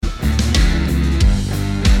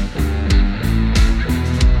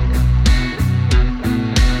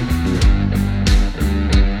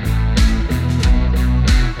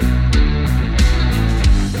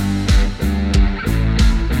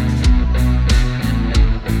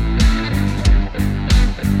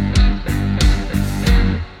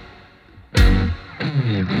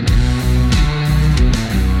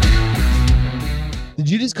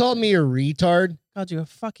called me a retard. Called you a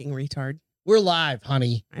fucking retard. We're live,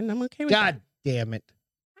 honey. And I'm okay with that. God damn it.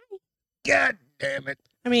 God damn it.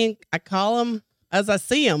 I mean, I call them as I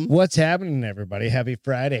see them. What's happening, everybody? Happy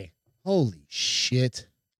Friday. Holy shit.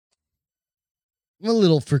 I'm a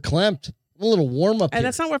little verklempt. I'm a little warm up here. And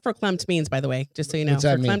that's not what verklempt means, by the way, just so you know. What's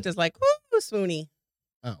that mean? Verklempt is like, woo, swoony.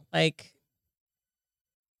 Oh. Like,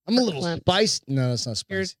 I'm a little spiced. No, that's not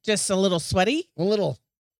spicy. You're just a little sweaty? A little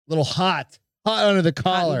hot. Hot under the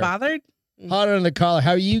collar. Hot and bothered? Hot under the collar.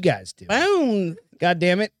 How are you guys doing? Boom. God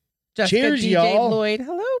damn it. Jessica Cheers, DJ y'all. Lloyd.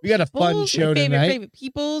 Hello, We got a fun peoples. show My tonight. favorite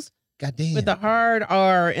peoples. God damn. With the hard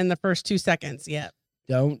R in the first 2 seconds. Yep.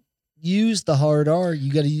 Don't use the hard R.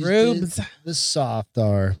 You got to use Rubes. the soft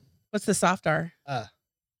R. What's the soft R?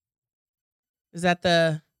 Is that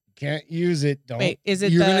the... Can't use it. Don't. Wait, is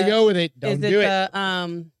it You're going to go with it. Don't do it.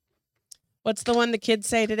 The, what's the one the kids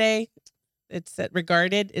say today? It's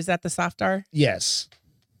regarded. Is that the soft R? Yes.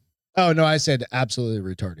 Oh, no, I said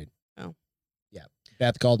absolutely retarded. Oh. Yeah.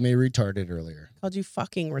 Beth called me retarded earlier. Called you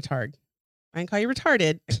fucking retard. I didn't call you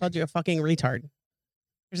retarded. I called you a fucking retard.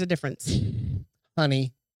 There's a difference.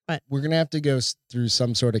 Honey, what? We're going to have to go through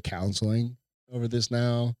some sort of counseling over this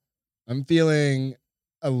now. I'm feeling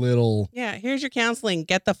a little... Yeah, here's your counseling.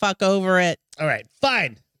 Get the fuck over it. All right,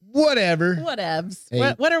 fine. Whatever. Whatevs.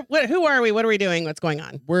 Hey. Who are we? What are we doing? What's going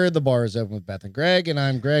on? We're the Bars Open with Beth and Greg, and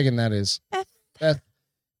I'm Greg, and that is Beth.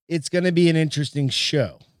 It's going to be an interesting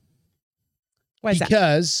show. Why is that?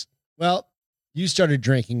 Because, well, you started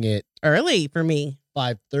drinking it early for me.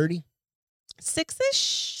 5:30?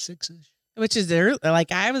 6-ish? 6-ish. Which is early.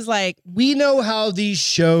 Like, I was like... We know how these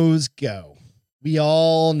shows go. We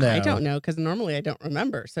all know. I don't know, because normally I don't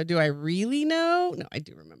remember. So do I really know? No, I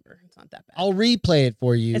do remember. It's not that bad. I'll replay it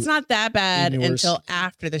for you. It's not that bad until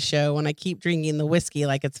after the show when I keep drinking the whiskey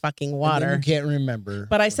like it's fucking water. You can't remember.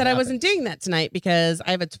 But I said I wasn't doing that tonight because I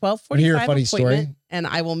have a 12:45 hear a funny appointment, story? and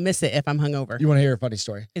I will miss it if I'm hungover. You want to hear a funny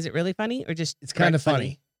story? Is it really funny or just... It's kind of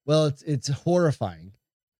funny. Well, it's horrifying.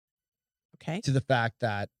 Okay. To the fact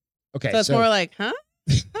that... Okay, so it's more like, huh?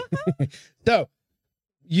 So...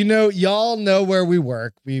 You know, y'all know where we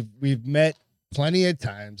work. We've met plenty of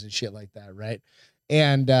times and shit like that, right?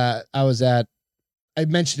 And I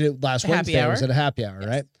mentioned it last Wednesday. I was at a happy hour, yes.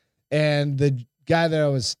 Right? And the guy that I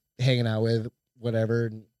was hanging out with, whatever,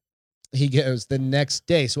 he goes the next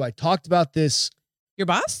day. So I talked about this. Your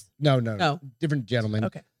boss? No. Different gentleman.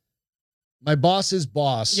 Okay. My boss's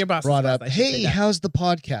boss brought up, hey, how's the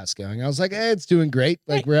podcast going? I was like, hey, it's doing great.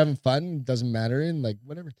 Like, we're having fun. It doesn't matter. And like,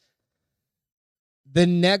 whatever. The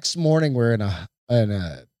next morning, we're in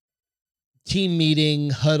a team meeting,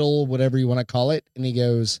 huddle, whatever you want to call it. And he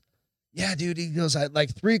goes, yeah, dude. He goes, at like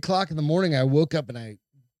 3:00 in the morning, I woke up and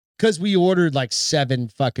because we ordered like 7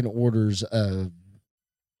 fucking orders of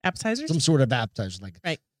appetizers, some sort of appetizers, like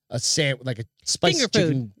a like a spicy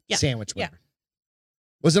chicken sandwich, whatever.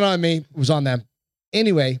 Yeah. Wasn't on me. It was on them.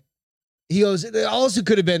 Anyway, he goes, it also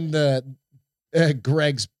could have been the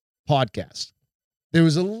Greg's podcast. There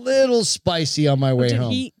was a little spicy on my way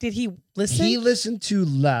home. Did he listen? He listened to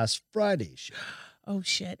last Friday's show. Oh,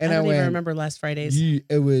 shit. And I don't even remember last Friday's.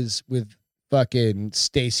 It was with fucking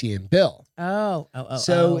Stacy and Bill. Oh.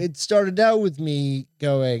 So it started out with me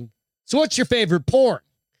going, so what's your favorite porn?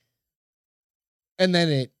 And then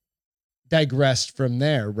it digressed from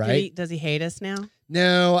there, right? Does he hate us now?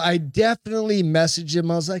 No, I definitely messaged him.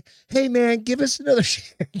 I was like, hey, man, give us another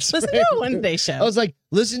chance. Listen to a Wednesday show. I was like,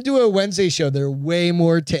 listen to a Wednesday show. They're way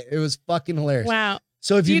more... it was fucking hilarious. Wow.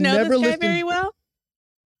 So if Do you know never this guy very well?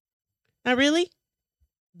 Not really?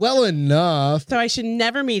 Well enough. So I should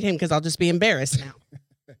never meet him because I'll just be embarrassed now.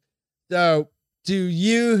 So to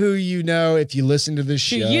you who you know, if you listen to this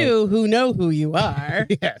show... To you who know who you are.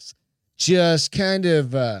 Yes. Just kind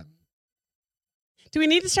of... Do we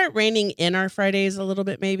need to start reining in our Fridays a little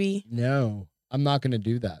bit, maybe? No, I'm not going to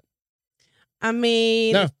do that. I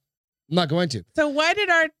mean... No, I'm not going to. So why did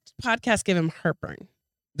our podcast give him heartburn?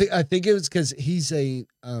 I think it was because he's a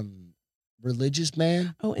religious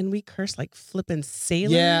man. Oh, and we curse like flipping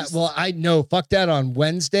sailors? Yeah, well, I know. Fuck that. On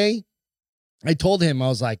Wednesday, I told him, I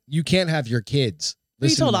was like, you can't have your kids.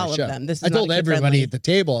 You told all of them. I told everybody at the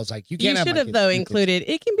table. I was like, you can't have my kids. You should have, though, included,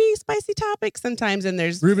 it can be spicy topics sometimes, and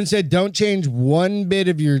there's... Ruben said, don't change one bit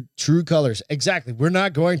of your true colors. Exactly. We're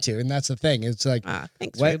not going to, and that's the thing. It's like,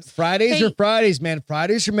 thanks, Rubes. Fridays are Fridays, man.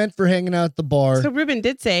 Fridays are meant for hanging out at the bar. So Ruben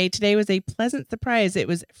did say today was a pleasant surprise. It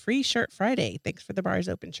was Free Shirt Friday. Thanks for the Bars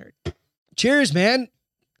Open shirt. Cheers, man.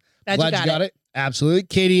 Glad you got it. Absolutely.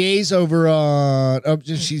 Katie A's over on... Oh,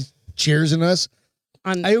 she's cheersing us.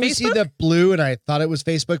 I always Facebook? see the blue, and I thought it was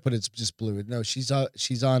Facebook, but it's just blue. No, she's on.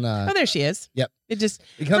 Oh, there she is. Yep. It just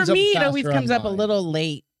comes for up me. It faster always comes up a mine. little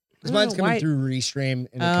late Because mine's coming through Restream.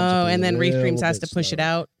 And and then Restream has to push it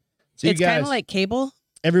out. So it's kind of like cable.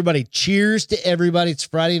 Everybody, cheers to everybody. It's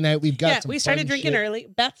Friday night. We've got we started drinking early.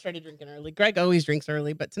 Beth started drinking early. Greg always drinks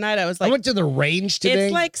early, but tonight I was like, I went to the range today.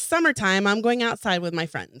 It's like summertime. I'm going outside with my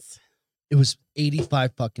friends. It was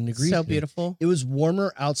 85 fucking degrees. So beautiful. It was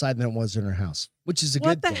warmer outside than it was in our house, which is a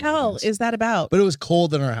good thing. What the hell is that about? But it was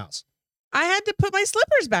cold in our house. I had to put my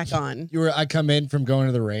slippers back on. I come in from going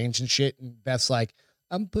to the range and shit, and Beth's like,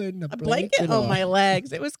 I'm putting a blanket on my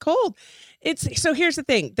legs. It was cold. So here's the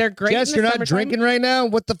thing. They're great. Jess, you're not drinking right now?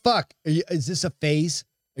 What the fuck? Is this a phase?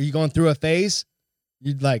 Are you going through a phase?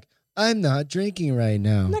 You'd like, I'm not drinking right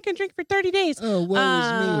now. I'm not going to drink for 30 days. Oh, what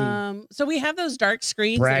was me? So we have those dark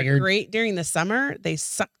screens that are great during the summer. They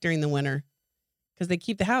suck during the winter because they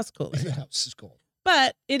keep the house cooler. The house is cold.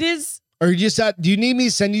 But it is. Are you just out? Do you need me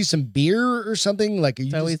to send you some beer or something? Like, are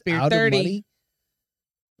you just beer out 30. Of money?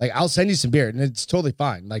 Like, I'll send you some beer, and it's totally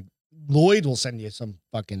fine. Like, Lloyd will send you some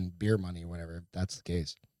fucking beer money or whatever, if that's the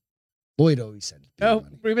case. Lloyd always sends beer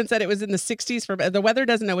money. Ruben said it was in the 60s for the weather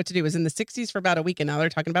doesn't know what to do. It was in the 60s for about a week, and now they're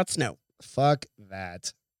talking about snow. Fuck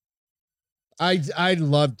that. I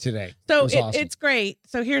loved today. So it's great.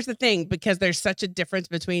 So here's the thing, because there's such a difference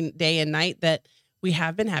between day and night that we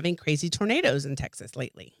have been having crazy tornadoes in Texas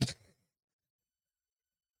lately.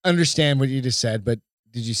 Understand what you just said, but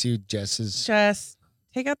did you see Jess's? Jess,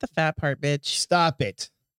 take out the fat part, bitch. Stop it.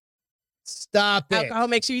 Stop it. Alcohol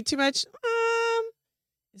makes you eat too much.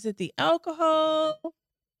 Is it the alcohol?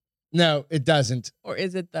 No, it doesn't. Or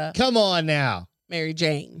is it the? Come on now, Mary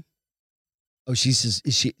Jane. Oh, she says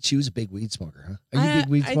she was a big weed smoker, huh? Are you a big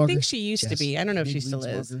weed smoker? I think she used to be. I don't know if she still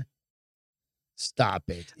is. Stop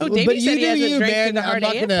it. Oh, Davey said he hasn't drank in the Hard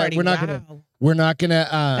AM party. We're not gonna.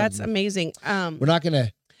 That's amazing. We're not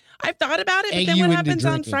gonna. I've thought about it, but then what happens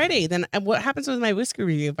on Friday? Then what happens with my whiskey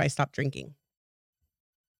review if I stop drinking?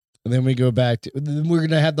 And then we go back to. We're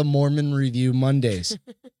gonna have the Mormon review Mondays.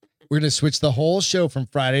 We're gonna switch the whole show from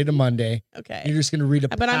Friday to Monday. Okay. You're just gonna read a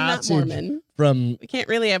but I'm not Mormon. From. We can't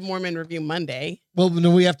really have Mormon review Monday. Well,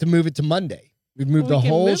 no, we have to move it to Monday. We've moved the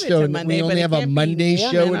whole show. We only have a Monday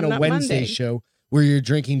show and a Wednesday show where you're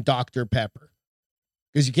drinking Dr. Pepper,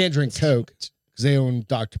 because you can't drink Coke because they own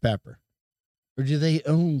Dr. Pepper. Or do they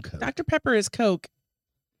own Coke? Dr. Pepper is Coke.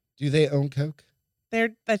 Do they own Coke?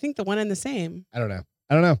 They're, I think, the one and the same. I don't know.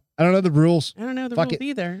 I don't know the rules. I don't know the rules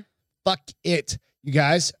either. Fuck it, you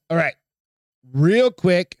guys. All right. Real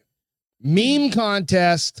quick, meme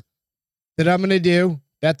contest that I'm going to do.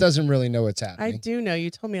 That doesn't really know what's happening. I do know. You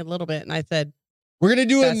told me a little bit, and I said, we're going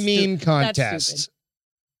to do a meme contest.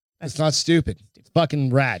 It's not stupid. It's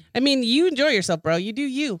fucking rad. I mean, you enjoy yourself, bro. You do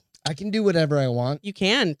you. I can do whatever I want. You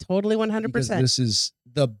can. Totally 100%. Because this is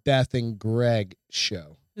the Beth and Greg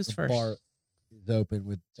show. Who's the first? Bar is open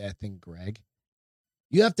with Beth and Greg.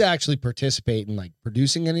 You have to actually participate in like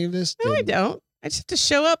producing any of this. No, I don't. I just have to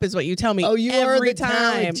show up is what you tell me. Oh, you every are the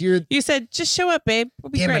time. You said, just show up, babe.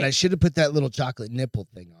 We'll be Damn great. it, I should have put that little chocolate nipple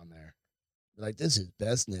thing on there. Like, this is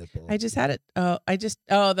Beth's nipple. I just had it. The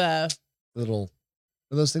little,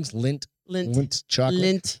 are those things? Lint chocolate.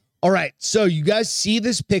 Lint. All right, so you guys see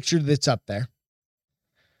this picture that's up there.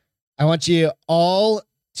 I want you all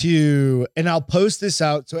to, and I'll post this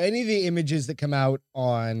out. So any of the images that come out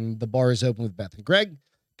on The Bar is Open with Beth and Greg,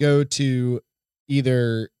 go to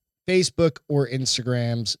either Facebook or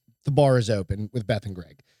Instagram's The Bar is Open with Beth and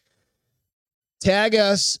Greg. Tag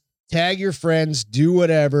us, tag your friends, do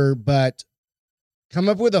whatever, but come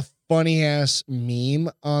up with a funny ass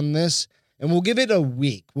meme on this. And we'll give it a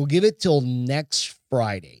week. We'll give it till next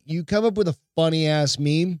Friday. You come up with a funny ass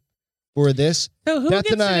meme for this. So who gets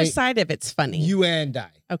to decide if it's funny? You and I.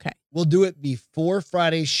 Okay. We'll do it before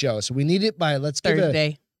Friday's show. So we need it by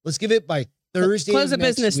Thursday. Let's give it by Thursday. Close of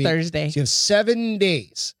business week. Thursday. So you have 7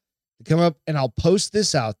 days to come up, and I'll post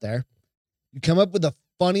this out there. You come up with a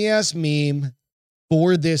funny ass meme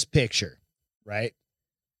for this picture, right?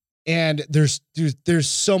 And there's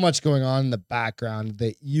so much going on in the background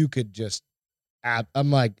that you could just. I'm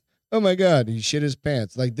like, oh my God, he shit his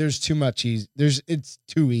pants. Like, there's too much. It's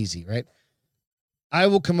too easy, right? I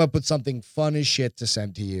will come up with something fun as shit to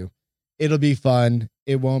send to you. It'll be fun.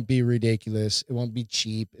 It won't be ridiculous. It won't be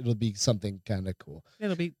cheap. It'll be something kind of cool.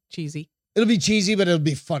 It'll be cheesy. It'll be cheesy, but it'll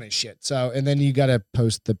be fun as shit. So, and then you got to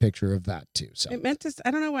post the picture of that too. So it meant to, I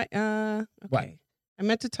don't know why. Okay. What? I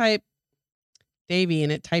meant to type Davey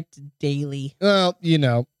and it typed daily. Well,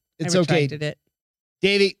 it's okay. It.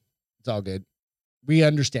 Davey, it's all good. We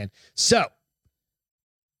understand. So,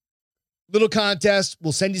 little contest.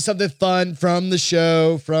 We'll send you something fun from the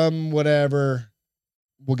show, from whatever.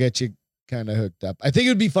 We'll get you kind of hooked up. I think it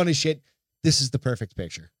would be fun as shit. This is the perfect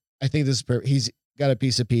picture. I think this is perfect. got a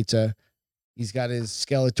piece of pizza. He's got his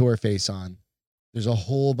Skeletor face on. There's a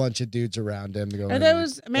whole bunch of dudes around him. Are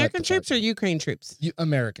those American troops or Ukraine troops?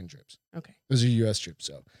 American troops. Okay. Those are U.S. troops.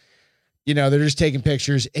 So, they're just taking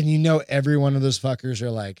pictures, and every one of those fuckers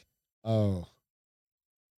are like, oh,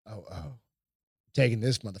 taking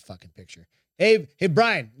this motherfucking picture. Hey,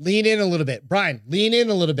 Brian, lean in a little bit. Brian, lean in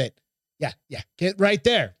a little bit. Yeah. Get right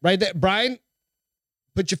there. Brian,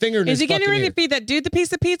 put your finger in his fucking ear. Is he getting ready to feed that dude the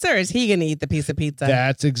piece of pizza, or is he going to eat the piece of pizza?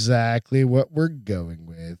 That's exactly what we're going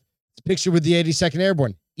with. It's a picture with the 82nd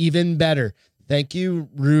Airborne. Even better. Thank you,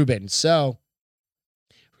 Ruben. So,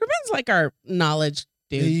 Ruben's like our knowledge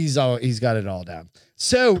dude. He's got it all down.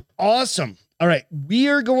 So, awesome. All right. We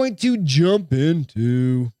are going to jump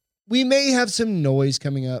into... We may have some noise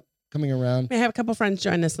coming around. May have a couple friends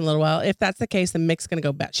join us in a little while. If that's the case, the mix is going to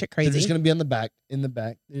go batshit crazy. They're just going to be in the back.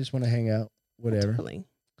 They just want to hang out. Whatever. Definitely.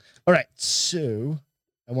 All right. So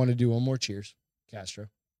I want to do one more cheers, Castro,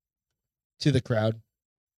 to the crowd,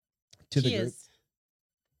 to the group.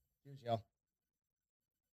 Cheers, y'all.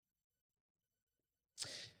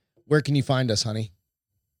 Where can you find us, honey?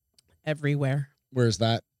 Everywhere. Where's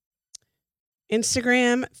that?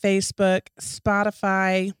 Instagram, Facebook,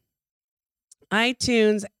 Spotify,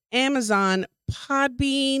 iTunes, Amazon,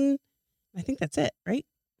 Podbean. I think that's it, right?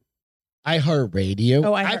 iHeartRadio.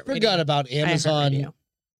 Oh, I forgot about Amazon.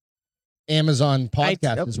 Amazon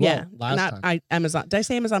podcast as well. Time. Amazon. Did I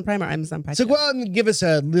say Amazon Prime or Amazon Podcast? So go out and give us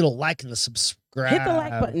a little like and a subscribe. Hit the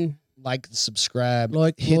like button. Like and subscribe.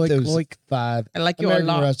 Hit those 5. I like American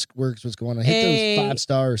your Rust Works. What's going on? Hit those 5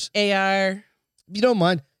 stars. AR. If you don't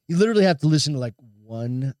mind, you literally have to listen to like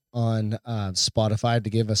one on Spotify to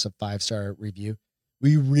give us a 5-star review.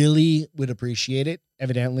 We really would appreciate it.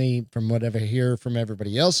 Evidently, from whatever I hear from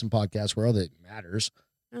everybody else in podcast world, it matters.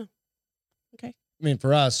 Oh, okay. I mean,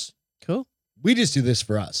 for us, cool. We just do this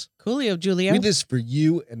for us. Coolio, Julio. We do this for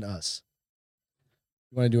you and us.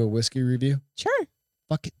 You want to do a whiskey review? Sure.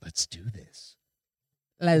 Fuck it. Let's do this.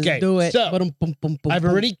 Let's do it. So, I've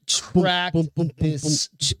already cracked this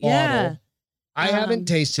bottle. I haven't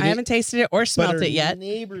tasted it. I haven't tasted it or smelt it yet.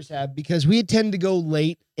 Neighbors have, because we tend to go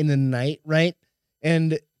late in the night, right?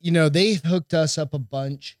 And, they hooked us up a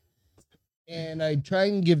bunch. And I try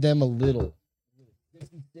and give them a little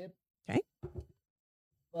sip. Okay.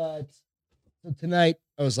 But so tonight,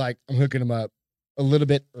 I was like, I'm hooking them up a little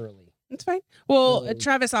bit early. That's fine. Well,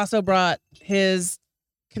 Travis also brought his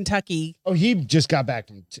Kentucky. Oh, he just got back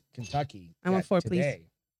from Kentucky. I want 4, please.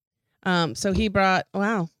 So he brought,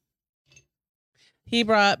 He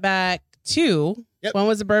brought back 2. Yep. One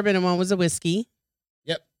was a bourbon and one was a whiskey.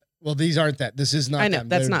 Yep. Well, these aren't that. This is not. I know them.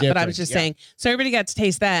 that's They're not. different. But I was just saying. So everybody got to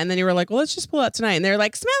taste that, and then you were like, "Well, let's just pull out tonight." And they're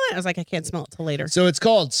like, "Smell it." I was like, "I can't smell it till later." So it's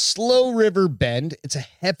called Slow River Bend. It's a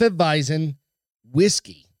Hefeweizen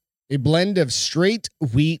whiskey, a blend of straight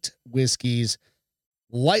wheat whiskeys,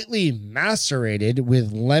 lightly macerated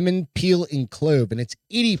with lemon peel and clove, and it's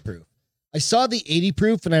 80 proof. I saw the 80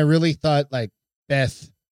 proof, and I really thought, like,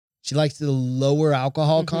 Beth, she likes the lower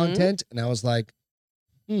alcohol content, and I was like,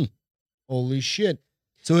 holy shit.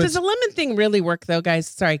 So does the lemon thing really work, though, guys?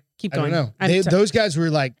 Sorry, keep going. I don't know. Those guys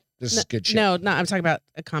were like, this is good shit. No, I'm talking about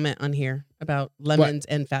a comment on here about lemons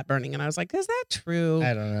and fat burning, and I was like, is that true?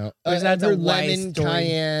 I don't know. Or is that I've heard lemon,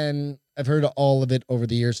 cayenne. I've heard all of it over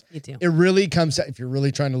the years. Me too. It really comes out, if you're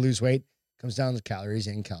really trying to lose weight, it comes down to calories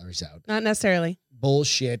in, calories out. Not necessarily.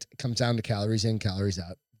 Bullshit. It comes down to calories in, calories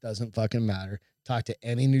out. Doesn't fucking matter. Talk to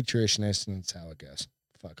any nutritionist, and that's how it goes.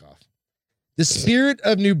 Fuck off. The spirit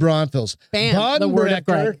of New Braunfels. Bam. The word of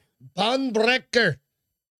Greg. Bonbrecker.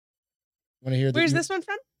 Want to hear? Where's this one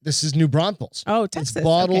from? This is New Braunfels. Oh, Texas. It's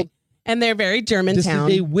bottled. Okay. And they're very Germantown.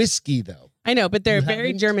 This is a whiskey, though. I know, but they're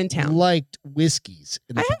very Germantown. Liked whiskeys.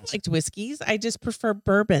 I haven't liked whiskeys. I just prefer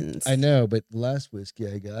bourbons. I know, but the last whiskey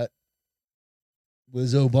I got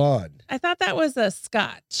was Oban. I thought that was a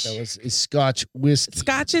Scotch. That was a Scotch whiskey.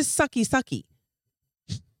 Scotch is sucky.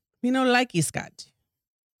 We don't like Scotch.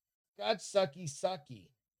 Scotch sucky.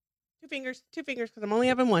 2 fingers, because I'm only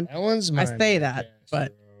having one. That one's mine. I say that,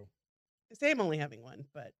 but I say I'm only having one,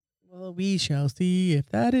 but well, we shall see if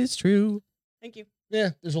that is true. Thank you.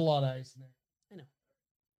 Yeah, there's a lot of ice in there. I know.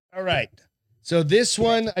 All right. So this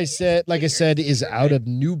one, I said, is out of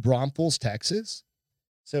New Braunfels, Texas.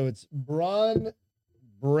 So it's Braunbrecker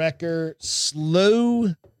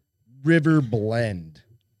Slow River Blend.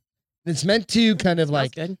 And it's meant to kind of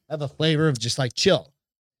like have a flavor of just like chill.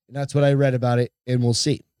 And that's what I read about it, and we'll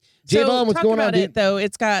see. J-Bon, what's going on, dude? Though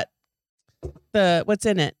it's got what's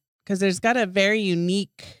in it, because there's got a very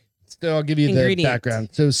unique. So I'll give you the background.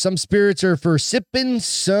 So some spirits are for sipping,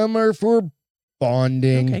 some are for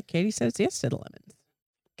bonding. Okay, Katie says yes to the lemons.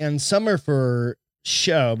 And some are for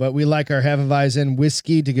show, but we like our Hefeweizen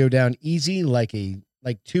whiskey to go down easy like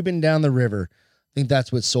tubing down the river. I think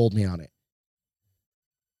that's what sold me on it.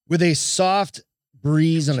 With a soft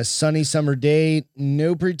breeze on a sunny summer day,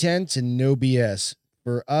 no pretense and no BS.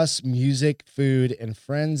 For us, music, food, and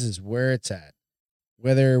friends is where it's at.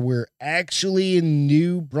 Whether we're actually in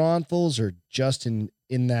New Braunfels or just in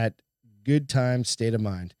that good time state of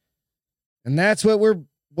mind. And that's what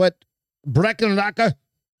Breckenracker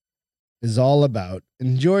is all about.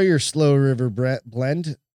 Enjoy your slow river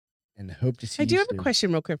blend and hope to see you I do have a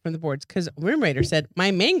question real quick from the boards because Room Raider said, my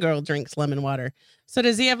main girl drinks lemon water. So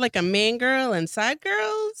does he have like a main girl and side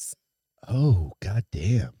girls? Oh,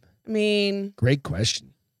 goddamn. I mean. Great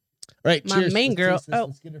question. All right, my cheers. main girl.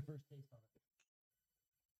 Let's get her first taste on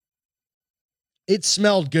it. It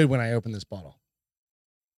smelled good when I opened this bottle.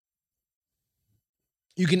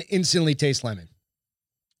 You can instantly taste lemon.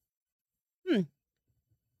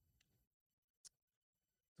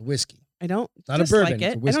 Whiskey. I don't not dislike a bourbon,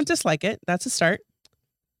 it. I don't dislike it. That's a start.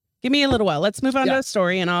 Give me a little while. Let's move on to a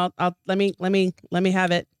story, and I'll let me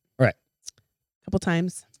have it. All right. A couple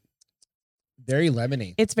times. Very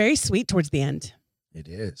lemony. It's very sweet towards the end. It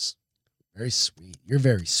is. Very sweet. You're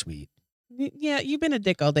very sweet. Yeah, you've been a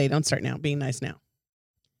dick all day. Don't start now. Being nice now.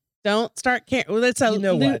 Don't start. Well, it's a you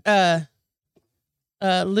know what?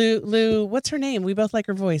 Lou. What's her name? We both like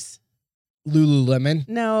her voice. Lululemon.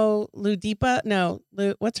 No, Lou Deepa. No,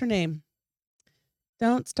 Lou. What's her name?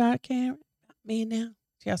 Don't start caring about me now.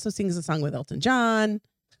 She also sings a song with Elton John.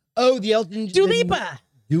 Oh, the Elton Dua Lipa.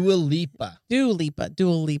 Dua Lipa. Dua Lipa. Dua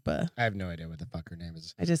Lipa. I have no idea what the fuck her name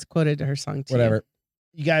is. I just quoted her song too. Whatever.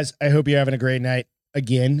 You guys, I hope you're having a great night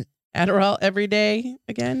again. Adderall every day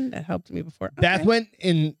again. That helped me before. Okay. Beth went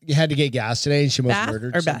and had to get gas today, and she almost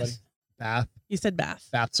murdered somebody. Bath? Bath. You said bath.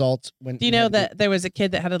 Bath salts. Do you know that there was a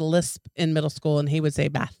kid that had a lisp in middle school, and he would say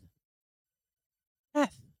bath?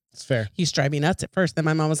 Bath. It's fair. He used to drive me nuts at first. Then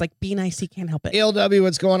my mom was like, be nice. He can't help it. ALW,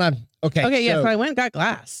 what's going on? Okay. Okay, yeah. So I went and got a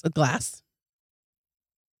glass.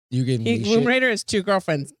 You gave me Room Raider has 2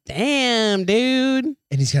 girlfriends. Damn, dude.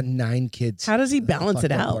 And he's got 9 kids. How does he balance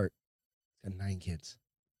it out? He's got 9 kids.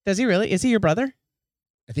 Does he really? Is he your brother?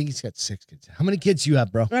 I think he's got 6 kids. How many kids do you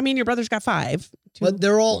have, bro? I mean, your brother's got 5. But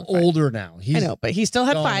they're all older now. I know, but he still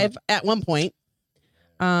had 5 at one point.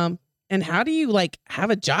 And how do you like have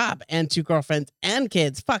a job and 2 girlfriends and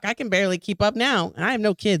kids? Fuck, I can barely keep up now. And I have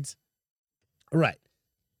no kids. Right.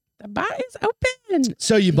 The bar is open.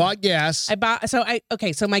 So you bought gas. So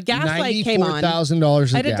my gas light came on.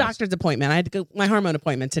 $94,000. I had a doctor's appointment. I had to go my hormone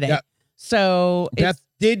appointment today. Yep. So Beth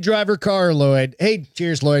did drive her car, Lloyd. Hey,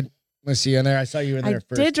 cheers, Lloyd. I see you in there. I saw you in there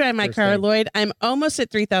first. I did drive my car, Lloyd. I'm almost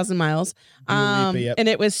at 3,000 miles. And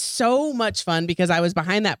it was so much fun because I was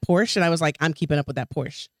behind that Porsche and I was like, I'm keeping up with that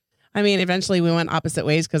Porsche. I mean, eventually we went opposite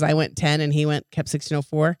ways because I went 10 and he kept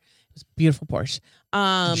 1604. It was a beautiful Porsche.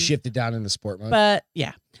 You shifted down in the sport mode. But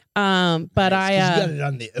yeah. But nice, you got it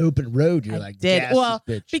on the open road. You're like, did. Gas well,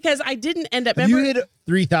 bitch. Because I didn't end up. You hit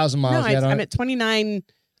 3,000 miles. No, I'm at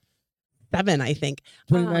 29.7, I think.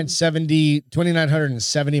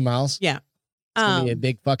 2,970 miles. Yeah. It's going to be a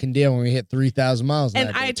big fucking deal when we hit 3,000 miles.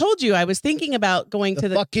 And I told you I was thinking about going to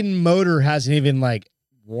the fucking motor hasn't even like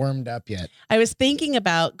warmed up yet. I was thinking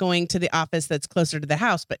about going to the office that's closer to the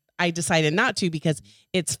house, but I decided not to because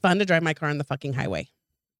it's fun to drive my car on the fucking highway.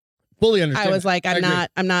 Fully understand. I was like, I'm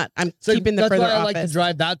keeping the further office. That's why I like to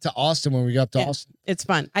drive that to Austin when we go up to Austin. It's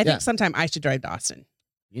fun. I think sometime I should drive to Austin.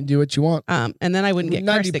 You can do what you want. And then I wouldn't get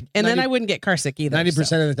car sick. And then I wouldn't get car sick either.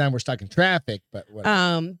 90% of the time we're stuck in traffic, but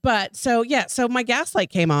whatever. So my gas light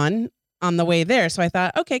came on the way there. So I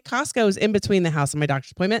thought, okay, Costco is in between the house and my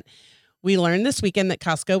doctor's appointment. We learned this weekend that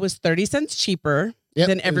Costco was 30 cents cheaper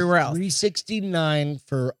than everywhere else. $3.69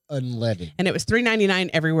 for unleaded. And it was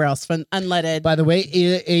 $3.99 everywhere else for unleaded. By the way,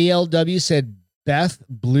 ALW said Beth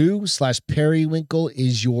blue/periwinkle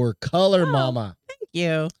is your color, mama. Thank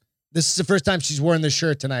you. This is the first time she's worn this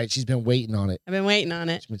shirt tonight. She's been waiting on it. I've been waiting on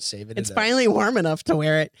it. She's been saving it. It's finally warm enough to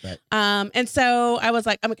wear it. Right. And so I was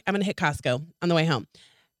like, I'm going to hit Costco on the way home.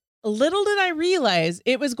 Little did I realize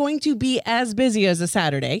it was going to be as busy as a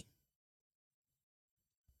Saturday.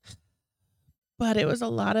 But it was a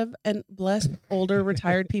lot of, and bless older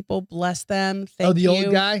retired people, bless them. Thank you. Oh, the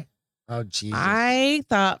old guy? Oh, Jesus. I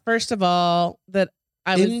thought, first of all, that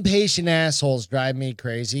impatient assholes drive me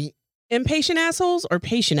crazy. Impatient assholes or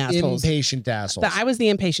patient assholes? Impatient assholes. I was the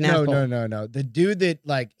impatient asshole. No. The dude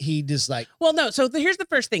that he just like. Well, no. So here's the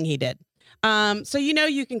first thing he did. So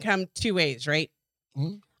you can come 2 ways, right?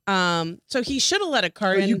 Mm-hmm. So he should have let a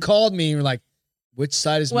car in. You called me and you're like, which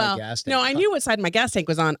side is my gas tank? No, I knew what side my gas tank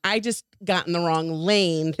was on. I just got in the wrong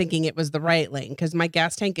lane thinking it was the right lane because my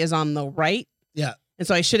gas tank is on the right Yeah. And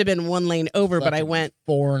so I should have been one lane over, but I went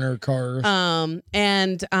foreigner cars.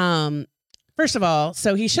 First of all,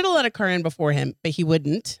 so he should have let a car in before him, but he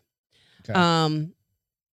wouldn't. Okay.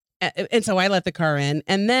 And so I let the car in,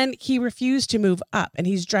 and then he refused to move up, and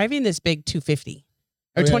he's driving this big 250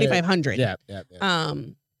 or 2500. Yeah.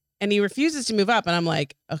 And he refuses to move up, and I'm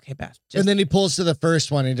like, okay, Beth. And then he pulls to the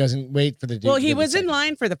first one. And he doesn't wait for the dude. Well, he was in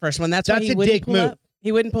line for the first one. That's why he wouldn't pull up.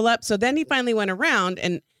 He wouldn't pull up. So then he finally went around,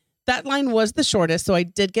 and that line was the shortest. So I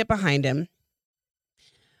did get behind him.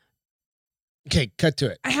 Okay, cut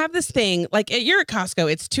to it. I have this thing, like you're at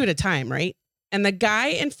Costco, it's 2 at a time, right? And the guy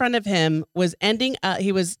in front of him was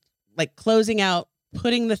he was like closing out,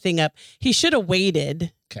 putting the thing up. He should have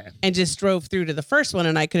waited and just drove through to the first one,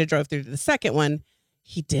 and I could have drove through to the second one.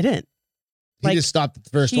 He didn't. He just stopped at the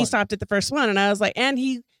first one. He stopped at the first one, and I was like, and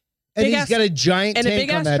he's got a giant tank and a big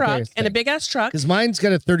ass truck and a big ass truck. Because mine's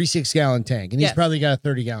got a 36-gallon tank, and he's probably got a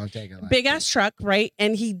 30-gallon tank. Big ass truck, right?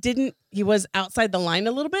 And he was outside the line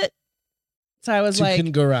a little bit. So I was like,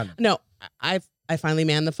 couldn't go around. No, I finally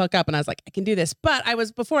manned the fuck up, and I was like, I can do this. But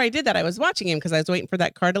before I did that, I was watching him because I was waiting for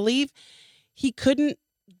that car to leave. He couldn't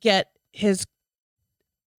get his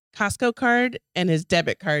Costco card and his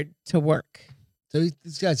debit card to work. So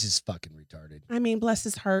this guy's just fucking retarded. I mean, bless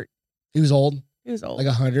his heart. He was old. He was old. Like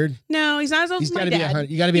 100? No, he's not as old as my dad.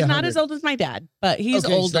 You got to be 100. He's not as old as my dad, but he's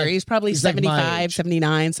older. He's probably 75,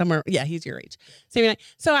 79, somewhere. Yeah, he's your age. 79.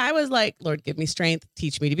 So I was like, Lord, give me strength.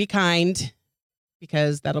 Teach me to be kind,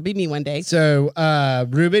 because that'll be me one day. So,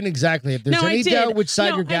 Ruben, exactly. If there's any doubt which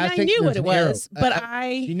side you're gassing, I knew what it was, but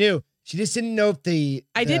She knew. She just didn't know if the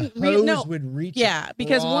hose would reach. Yeah,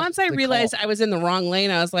 because once I realized I was in the wrong lane,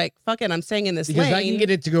 I was like, fuck it, I'm staying in this lane. Because I can get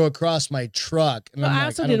it to go across my truck. And I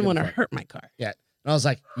also didn't want to hurt my car. Yeah. And I was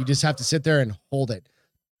like, you just have to sit there and hold it.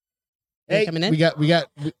 Hey, coming in? we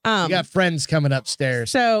got friends coming upstairs.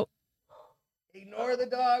 So ignore the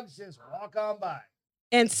dogs, just walk on by.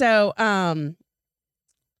 And so I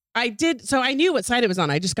knew what side it was on.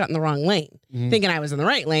 I just got in the wrong lane, thinking I was in the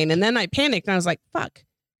right lane. And then I panicked, and I was like, fuck.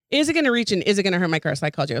 Is it going to reach, and is it going to hurt my car? So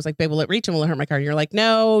I called you. I was like, babe, will it reach and will it hurt my car? And you're like,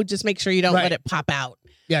 no, just make sure you don't let it pop out.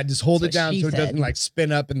 Yeah, just hold it down so it doesn't like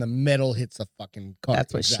spin up and the metal hits the fucking car.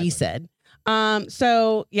 That's what she said.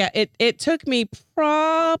 So yeah, it took me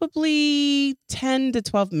probably 10 to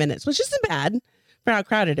 12 minutes, which isn't bad for how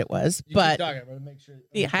crowded it was. But make sure.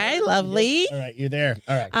 Hi, lovely. All right, you're there.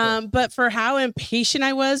 All right. Cool. But for how impatient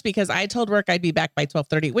I was, because I told work I'd be back by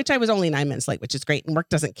 12:30, which I was only 9 minutes late, which is great, and work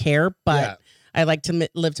doesn't care, but I like to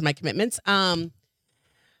live to my commitments. I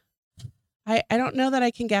don't know that I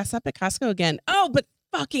can gas up at Costco again. Oh, but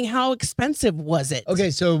fucking how expensive was it?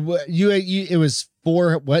 Okay, so you it was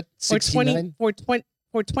for what? 69?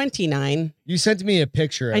 For 29. You sent me a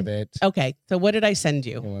picture of it. Okay, so what did I send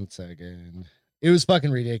you? 1 second. It was fucking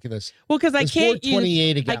ridiculous. Well, because I can't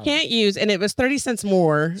use, and it was 30 cents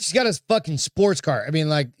more. She's got a fucking sports car. I mean,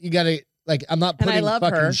 like, you gotta, like, I'm not putting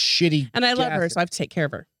fucking shitty. And I love her, so I have to take care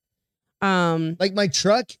of her. Like my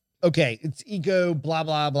truck, okay, it's eco, blah,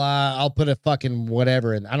 blah, blah. I'll put a fucking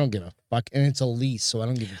whatever, and I don't give a fuck. And it's a lease, so I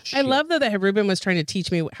don't give a shit. I love though that Ruben was trying to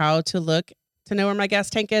teach me how to look to know where my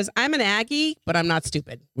gas tank is. I'm an Aggie, but I'm not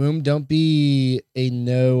stupid. Womb, don't be a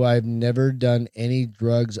no. I've never done any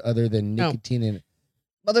drugs other than nicotine in it.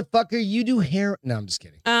 Motherfucker, you do hair. No, I'm just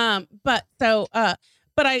kidding. But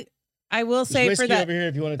I will say just for that over here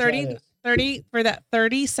if you want to 30 for that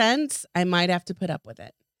 30 cents, I might have to put up with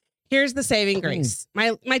it. Here's the saving grace.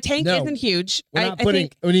 My tank isn't huge. I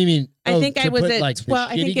think, what do you mean? I think I was at like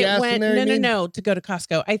 12. I think it went no to go to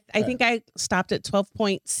Costco. I think I stopped at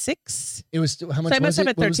 12.6. It was how much? So I must have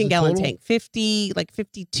a 13-gallon tank. 50, like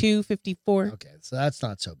 52, 54. Okay, so that's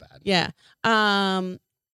not so bad. Yeah.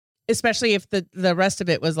 Especially if the rest of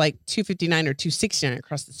it was like 259 or 269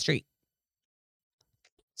 across the street.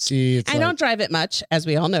 See, I don't drive it much, as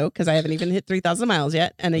we all know, because I haven't even hit 3,000 miles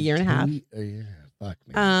yet in a year and a half. Yeah, fuck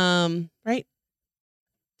me. Right?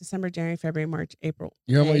 December, January, February, March, April.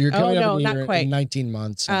 You're coming up in not quite. 19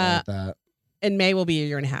 months. Like that. In May will be a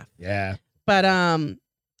year and a half. Yeah. But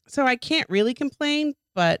so I can't really complain,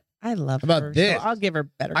 but I love her. How about this? So I'll give her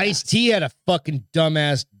better. Ice-T had a fucking dumb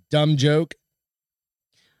joke.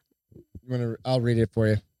 I'll read it for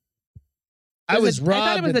you. I was robbed.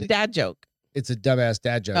 I thought it was a dad joke. It's a dumbass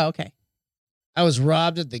dad joke. Oh, okay. I was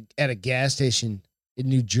robbed at a gas station in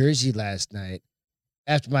New Jersey last night.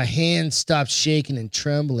 After my hands stopped shaking and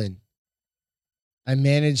trembling, I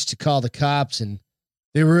managed to call the cops, and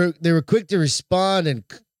they were quick to respond and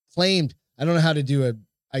claimed, I don't know how to do a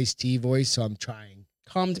Ice-T voice, so I'm trying.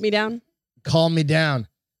 Calmed me down. Calm me down.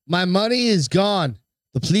 My money is gone.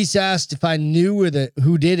 The police asked if I knew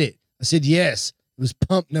who did it. I said yes. It was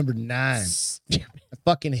pump number 9. I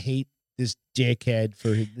fucking hate this dickhead for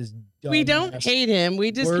this. We don't hate him.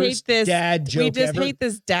 We just hate this dad joke. We just hate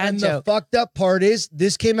this dad joke. The fucked up part is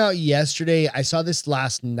this came out yesterday. I saw this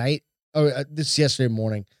last night. Oh, this yesterday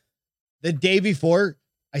morning. The day before,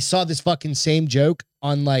 I saw this fucking same joke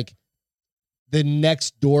on like the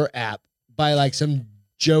Nextdoor app by like some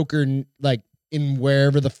joker like in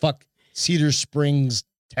wherever the fuck Cedar Springs,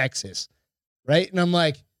 Texas. Right? And I'm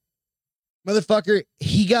like, motherfucker,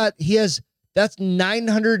 that's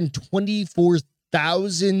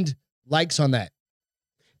 924,000 likes on that.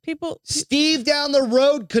 Steve down the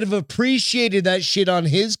road could have appreciated that shit on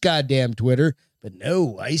his goddamn Twitter, but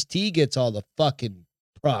no, Ice-T gets all the fucking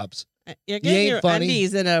props. You're getting your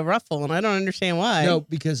undies in a ruffle, and I don't understand why. No,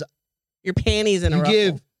 because your panties in a ruffle.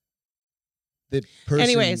 Give the person.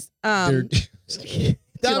 Anyways, dumb as shit,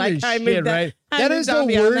 right? That is the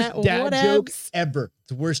worst dad joke ever. It's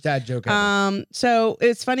the worst dad joke ever. So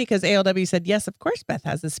it's funny because ALW said, yes, of course Beth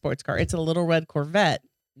has this sports car. It's a little red Corvette.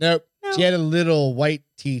 Nope. No. She had a little white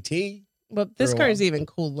TT. Well, this car is even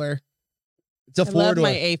cooler. It's a 4-door.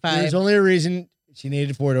 My A5. There's only a reason she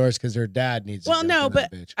needed 4 doors because her dad needs. Well, no,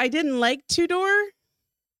 but I didn't like 2-door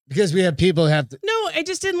because we have people who have to. No, I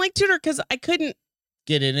just didn't like 2-door because I couldn't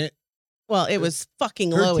get in it. Well, it was fucking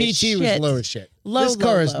low as shit. Her TT was low as shit. This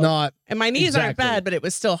car is not. And my knees aren't bad, but it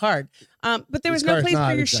was still hard. But there was no place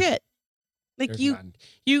for your shit. Like you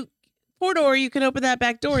 4-door, you can open that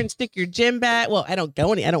back door and stick your gym bag. Well, I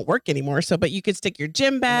don't work anymore. So, but you could stick your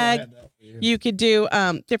gym bag. You could do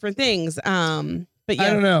different things. But yeah,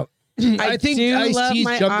 I don't know. I think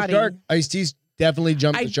Ice-T's jumped the shark. Ice-T's definitely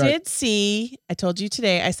jumped the shark. I told you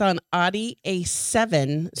today, I saw an Audi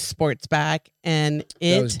A7 Sportsback, and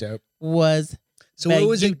it was dope. So what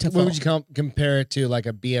was it? What would you compare it to? Like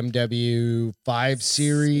a BMW 5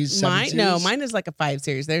 Series? 7 Series? No, mine is like a 5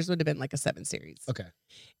 Series. Theirs would have been like a 7 Series. Okay.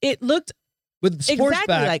 It looked exactly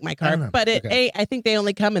like my car, but I think they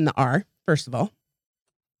only come in the R, first of all.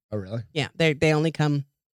 Oh, really? Yeah, they only come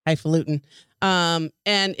highfalutin. And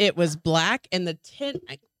it was black, and the tint,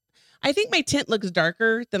 I think my tint looks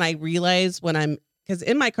darker than I realize because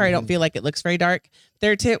in my car, I don't feel like it looks very dark.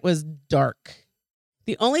 Their tint was dark.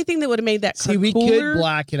 The only thing that would have made that car we cooler, could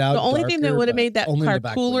black it out. The only thing that would have made that car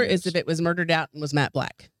cooler is if it was murdered out and was matte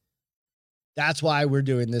black. That's why we're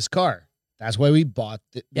doing this car. That's why we bought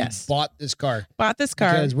bought this car. Bought this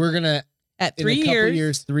car because we're gonna at 3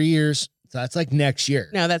 years. 3 years. So that's like next year.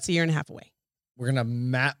 No, that's a year and a half away. We're gonna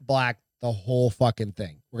matte black the whole fucking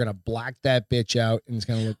thing. We're gonna black that bitch out, and it's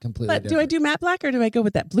gonna look completely different. Do I do matte black or do I go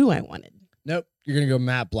with that blue I wanted? Nope, you're gonna go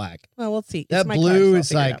matte black. Well, we'll see. That blue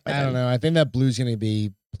is like I don't know. I think that blue's gonna be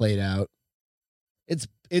played out. It's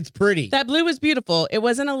pretty. That blue was beautiful. It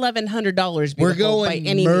wasn't $1,100. We're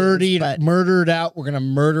going murdered out. We're gonna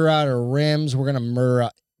murder out our rims. We're gonna murder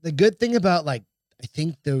out. The good thing about I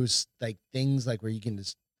think those things where you can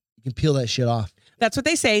peel that shit off. That's what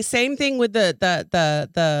they say. Same thing with the.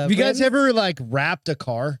 Have you guys ever wrapped a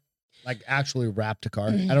car? Actually wrapped a car?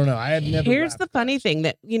 I don't know. I have never. Here's the funny thing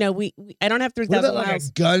that I don't have 3,000 miles.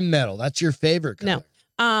 A gunmetal. That's your favorite color.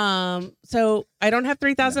 No. So I don't have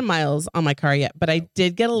 3,000 miles on my car yet, but I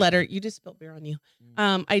did get a letter. You just spilled beer on you.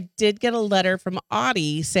 I did get a letter from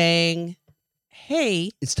Audi saying,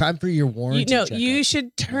 "Hey, it's time for your warranty. You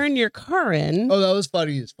should turn your car in." Oh, that was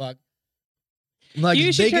funny as fuck.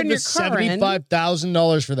 You should turn your car in.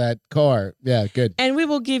 $75,000 for that car. Yeah, good. And we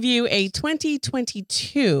will give you a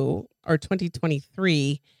 2022 or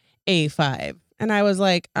 2023 A5. And I was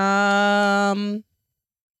like, why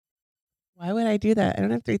would I do that? I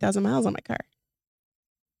don't have 3,000 miles on my car.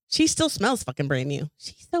 She still smells fucking brand new.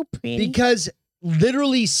 She's so pretty. Because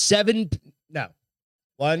literally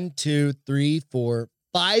 1, 2, 3, 4,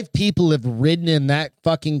 5 people have ridden in that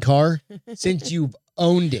fucking car since you've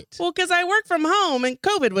owned it. Well, because I work from home and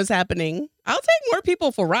COVID was happening. I'll take more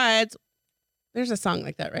people for rides. There's a song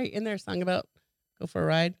like that, right? Isn't there a song about go for a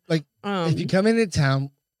ride? If you come into town,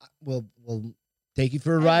 we'll take you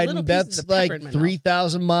for a ride in Beth's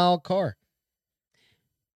 3,000 mile car.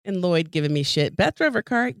 And Lloyd giving me shit. Beth drove her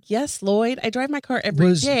car. Yes, Lloyd. I drive my car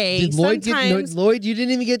every day. Did Lloyd Lloyd, you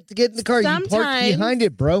didn't even get to get in the car. You parked behind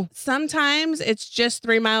it, bro. Sometimes it's just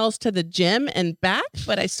 3 miles to the gym and back,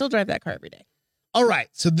 but I still drive that car every day. All right.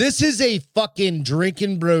 So this is a fucking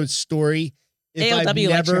drinking bros story. If I've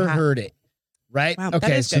never heard it. Right? Wow,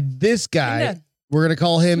 okay. So this guy, we're going to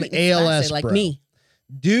call him ALS like bro. Me.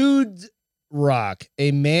 Dude Rock,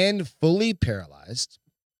 a man fully paralyzed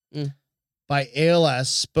by ALS,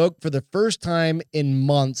 spoke for the first time in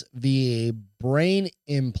months via a brain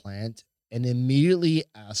implant and immediately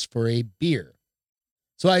asked for a beer.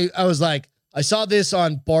 So I was like, I saw this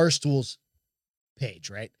on Barstool's page,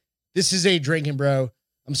 right? This is a drinking bro.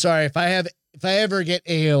 I'm sorry if I ever get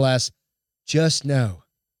ALS, just know.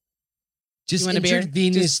 Just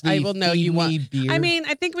intravenously. I will know you want beer. I mean,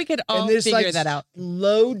 I think we could all figure that out.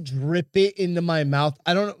 Low drip it into my mouth.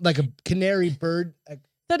 I don't know, like a canary bird.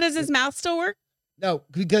 So does his mouth still work? No,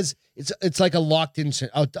 because it's like a locked in.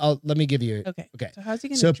 Let me give you. Okay. So how's he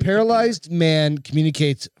gonna? So paralyzed man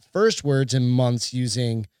communicates first words in months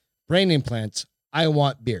using brain implants. I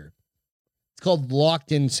want beer. It's called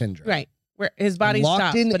locked in syndrome. Where his body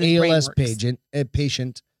stops, locked in ALS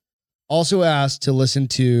patient also asked to listen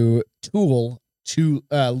to Tool,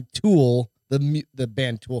 the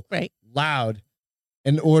band Tool, loud,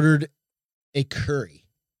 and ordered a curry.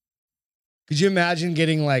 Could you imagine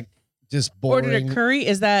getting like just boring? Ordered a curry?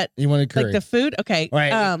 Is that you want a curry? Like the food? Okay. All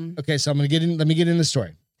right. Okay, so I'm gonna get in. Let me get in the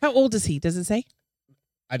story. How old is he? Does it say?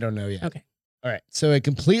 I don't know yet. Okay. All right. So a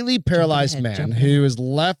completely paralyzed man who is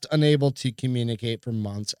left unable to communicate for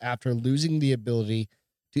months after losing the ability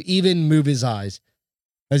to even move his eyes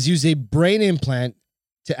has used a brain implant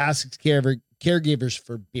to ask caregivers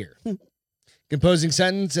for beer. Composing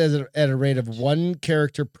sentences at a rate of 1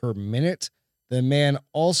 character per minute. The man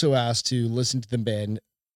also asked to listen to the band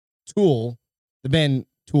Tool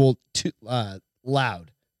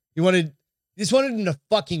loud. He just wanted him to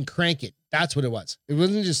fucking crank it. That's what it was. It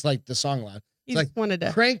wasn't just like the song loud. He just wanted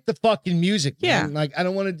to crank the fucking music. Man. Yeah. Like, I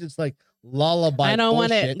don't want to just like lullaby. I don't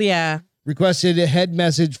want it. Yeah. Requested a head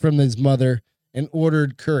message from his mother and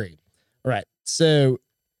ordered curry. All right. So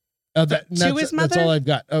to his mother? That's all I've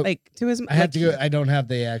got. Oh, like to his. I have to go. I don't have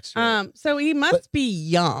the extra. So he must be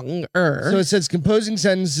younger. So it says composing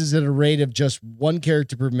sentences at a rate of just 1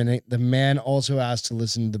 character per minute. The man also asked to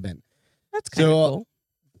listen to the band. That's kind of cool.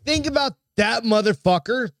 Think about that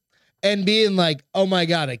motherfucker and being like, oh my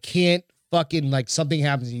God, I can't fucking, like, something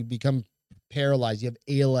happens, you become paralyzed, you have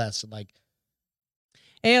ALS, and like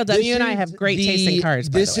ALW and I have great taste in cars.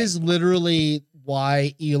 This is literally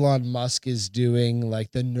why Elon Musk is doing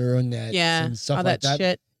like the neural nets and stuff all like that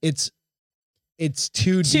shit. It's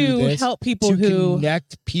to do this, help people who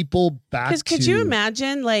connect people back. Because could you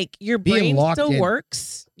imagine, like, your brain still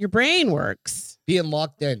works, your brain works, being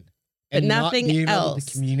locked in, but nothing not being else able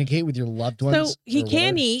to communicate with your loved ones. So he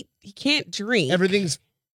can't eat, he can't drink, everything's.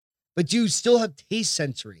 But you still have taste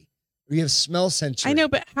sensory, or you have smell sensory. I know,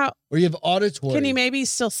 but how? Or you have auditory. Can he maybe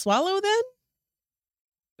still swallow then?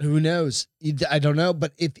 Who knows? I don't know.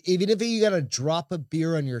 But even if you got a drop of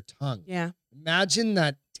beer on your tongue, imagine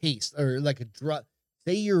that taste, or like a drop.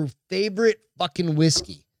 Say your favorite fucking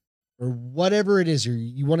whiskey, or whatever it is, or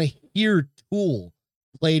you want to hear Tool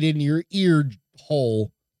played in your ear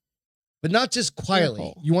hole, but not just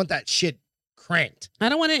quietly. You want that shit cranked. I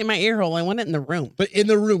don't want it in my ear hole. I want it in the room. But in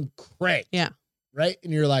the room, cranked. Yeah. Right?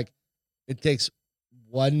 And you're like, it takes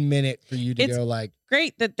 1 minute for you to go like.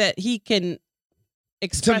 Great that he can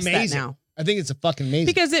express that now. I think it's a fucking amazing.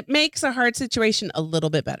 Because it makes a hard situation a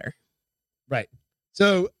little bit better. Right.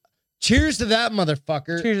 So cheers to that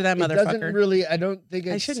motherfucker. Cheers to that motherfucker. Doesn't really, I don't think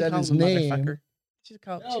I said his name. Motherfucker. Should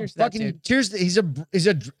call cheers to that dude. Cheers. He's a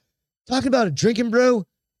talking about a drinking bro.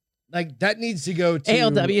 Like, that needs to go to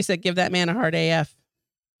ALW said, give that man a hard AF.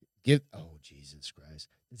 Oh, Jesus Christ.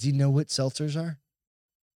 Does he know what seltzers are?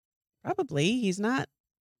 Probably. He's not.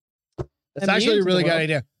 That's actually a really good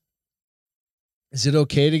idea. Is it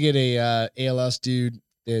okay to get a ALS dude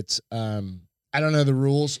that's I don't know the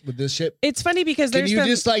rules with this shit? It's funny because there's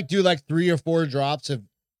just like do like 3 or 4 drops of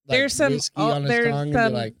like there's some whiskey on his tongue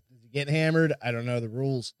and be like, get hammered? I don't know the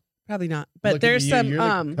rules. Probably not. But there's some you're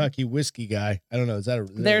the Kentucky whiskey guy. I don't know. Is that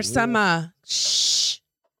there's some shh.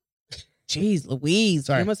 Jeez Louise.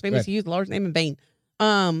 Sorry. You almost made me use the Lord's name in vain.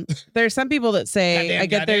 There's some people that say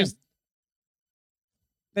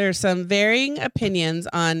there's some varying opinions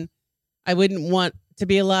on I wouldn't want to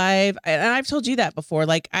be alive. And I've told you that before.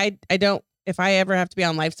 Like I don't, if I ever have to be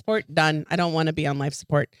on life support, done. I don't want to be on life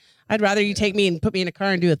support. I'd rather you take me and put me in a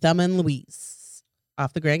car and do a Thelma and Louise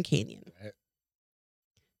off the Grand Canyon.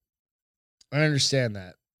 I understand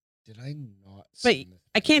that. Did I not? But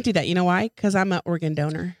I can't do that. You know why? Because I'm an organ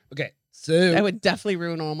donor. Okay. So I would definitely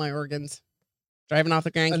ruin all my organs. Driving off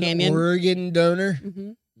the Grand Canyon. Organ donor?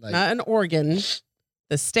 Mm-hmm. Like, not an organ,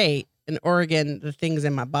 the state, an organ, the things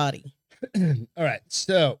in my body. All right.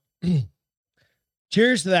 So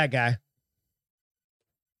cheers to that guy.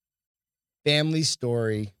 Family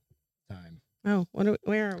story time. Oh,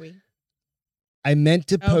 where are we? I meant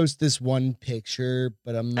to post this one picture,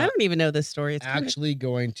 but I'm not. I don't even know this story. It's actually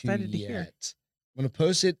going to yet. I'm going to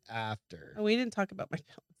post it after. Oh, we didn't talk about my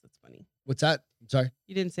pellets. That's funny. What's that? I'm sorry.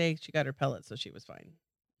 You didn't say she got her pellets, so she was fine.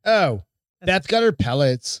 Oh, Beth got her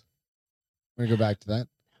pellets. We're going to go back to that.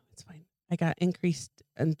 It's fine. I got increased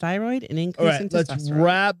in thyroid and increase in testosterone. Let's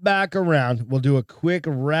wrap back around. We'll do a quick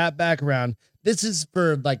wrap back around. This is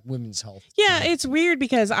for like women's health. Yeah, it's weird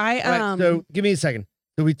because I so give me a second.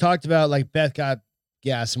 So we talked about like Beth got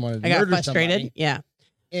gas and wanted to murder frustrated. Somebody. Yeah.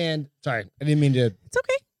 And sorry, I didn't mean to. It's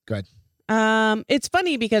okay. Go ahead. It's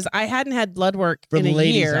funny because I hadn't had blood work for in a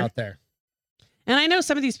ladies year. out there. And I know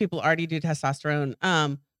some of these people already do testosterone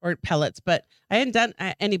or pellets, but I hadn't done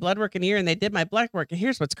any blood work in a year, and they did my blood work. And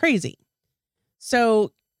here's what's crazy.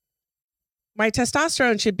 So my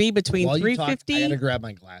testosterone should be between 350. I gotta grab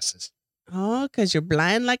my glasses. Oh, because you're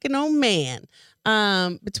blind like an old man.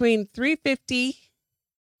 Between 350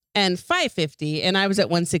 and 550, and I was at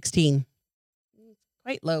 116.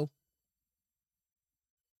 Quite low.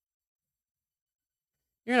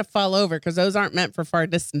 You're gonna fall over because those aren't meant for far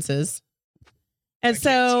distances. And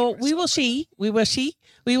so we will see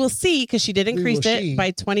because she did increase it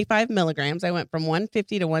by 25 milligrams. I went from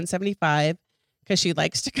 150 to 175 because she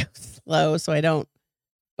likes to go slow, so I don't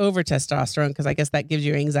over testosterone because I guess that gives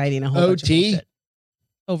you anxiety and a whole bunch of bullshit.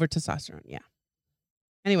 Over testosterone, yeah.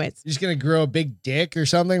 Anyways, you're just gonna grow a big dick or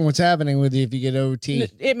something. What's happening with you if you get OT?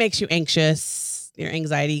 It makes you anxious. Your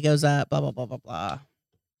anxiety goes up. Blah blah blah blah blah.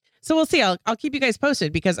 So we'll see. I'll keep you guys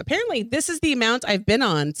posted because apparently this is the amount I've been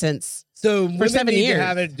on since. So for 7 years, to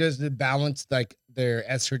have it just to balance like their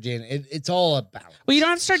estrogen. It's all a balance. Well, you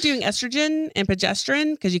don't have to start doing estrogen and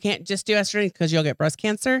progesterone because you can't just do estrogen because you'll get breast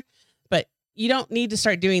cancer. But you don't need to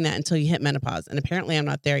start doing that until you hit menopause. And apparently, I'm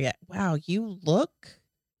not there yet. Wow, you look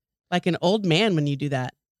like an old man when you do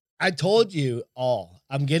that. I told you all.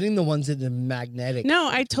 I'm getting the ones that are magnetic. No,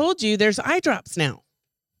 I told you there's eye drops now.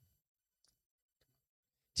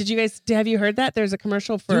 Have you heard that? There's a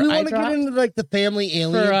commercial for eye drops. Do we want to get into like the family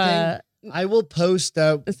alien thing? I will post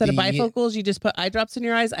instead of bifocals, you just put eye drops in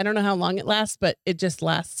your eyes. I don't know how long it lasts, but it just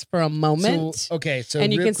lasts for a moment. So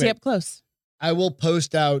and you can see up close. I will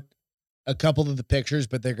post out a couple of the pictures,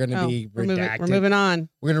 but they're going to be redacted. We're moving on.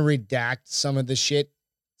 We're going to redact some of the shit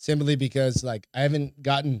simply because like I haven't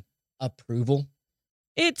gotten approval.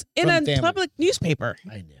 It's in a public newspaper.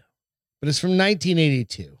 I know. But it's from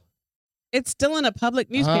 1982. It's still in a public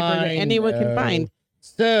newspaper that anyone can find.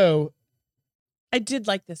 So I did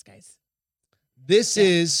like this, guys. This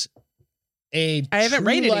is a I haven't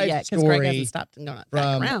rated it yet because Greg hasn't stopped and gone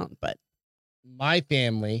back around. But my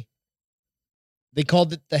family, they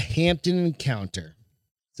called it the Hampton Encounter.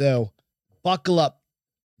 So buckle up,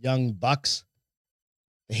 young bucks.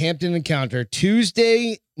 The Hampton Encounter,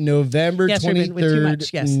 Tuesday, November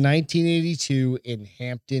 23rd, 1982 in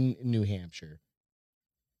Hampton, New Hampshire.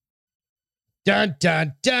 Dun,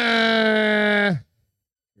 dun, dun.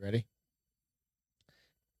 You ready?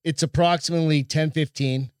 It's approximately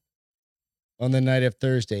 10:15 on the night of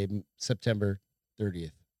Thursday, September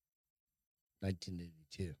 30th,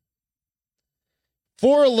 1982.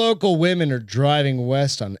 4 local women are driving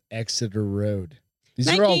west on Exeter Road. These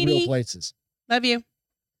are all real places. Love you.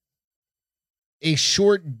 A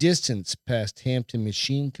short distance past Hampton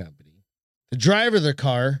Machine Company. The driver of the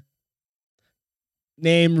car,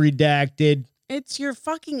 name redacted. It's your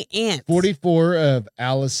fucking aunt. 44 of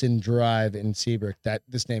Allison Drive in Seabrook.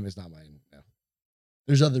 This name is not mine. No.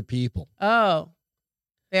 There's other people. Oh.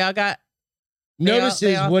 They all got.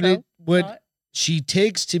 Notices what she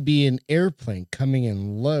takes to be an airplane coming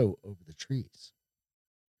in low over the trees.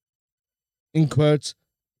 In quotes,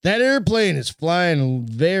 that airplane is flying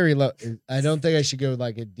very low. I don't think I should go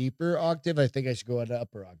like a deeper octave. I think I should go at an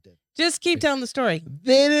upper octave. Just keep telling the story.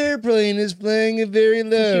 That airplane is flying it very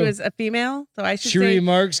low. She was a female, so I should say. She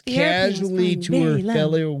remarks casually to her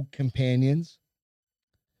fellow companions.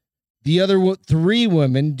 The other 3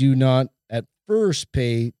 women do not at first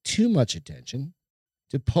pay too much attention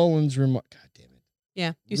to Poland's remark. God damn it.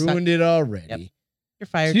 Yeah. You ruined it already. Yep. You're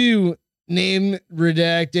fired. 2, name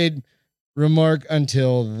redacted remark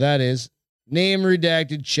until that is. Name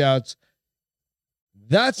redacted shouts.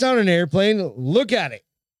 That's not an airplane. Look at it.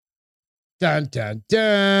 Dun, dun,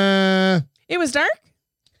 dun. It was dark?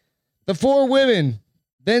 The 4 women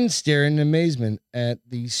then stare in amazement at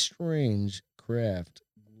the strange craft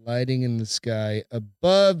gliding in the sky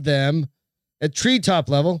above them at treetop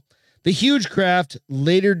level. The huge craft,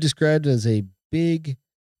 later described as a big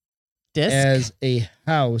disc, as a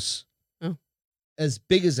house, as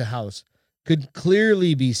big as a house, could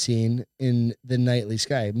clearly be seen in the nightly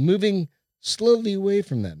sky, moving slowly away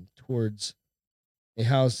from them towards a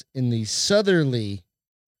house in the southerly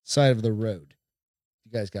side of the road.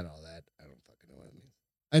 You guys got all that? I don't fucking know what it means.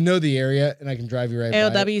 I know the area, and I can drive you right by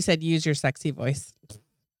it. AOW said use your sexy voice.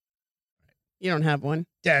 You don't have one.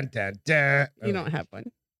 Dun, dun, dun. You don't have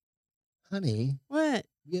one. Honey. What?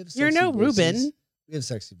 We have You're no voices. Ruben. We have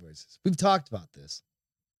sexy voices. We've talked about this,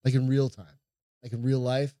 like in real time, like in real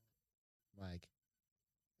life. Like,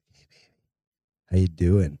 hey baby, how you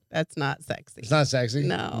doing? That's not sexy. It's not sexy.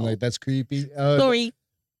 No, I'm like that's creepy. Sorry.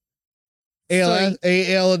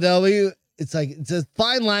 ALW. It's like it's a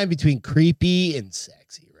fine line between creepy and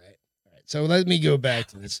sexy, right? All right. So let me go back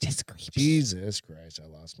to this. Just creepy. Jesus Christ, I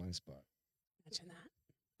lost my spot. Imagine that.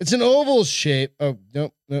 It's an oval shape. Oh,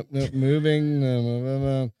 nope. Moving.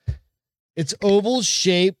 No. Its oval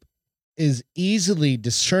shape is easily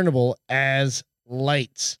discernible as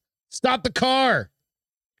lights. Stop the car.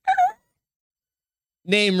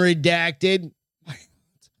 Name redacted.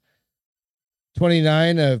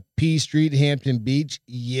 29 of P Street, Hampton Beach,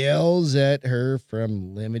 yells at her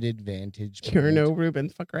from limited vantage point. You're no Ruben.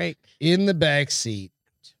 Fuck right. In the back seat.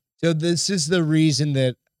 So this is the reason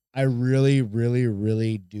that I really, really,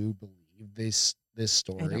 really do believe this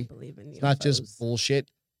story. I don't believe in UFOs. It's not just bullshit.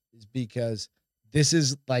 It's because this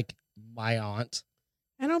is like my aunt.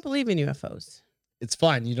 I don't believe in UFOs. It's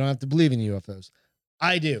fine. You don't have to believe in UFOs.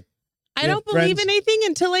 I do. I don't believe in anything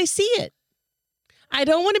until I see it. I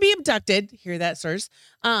don't want to be abducted. Hear that, sirs?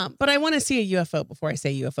 But I want to see a UFO before I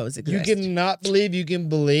say UFOs exist. You can not believe, you can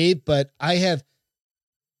believe, but I have.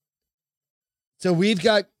 So we've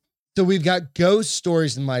got ghost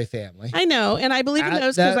stories in my family. I know, and I believe in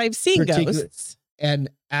those because I've seen ghosts. And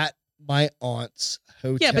at my aunt's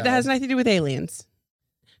hotel. Yeah, but that has nothing to do with aliens.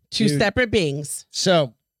 Two separate beings.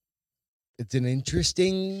 So it's an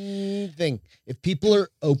interesting thing. If people are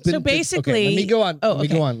open. So basically, let me go on.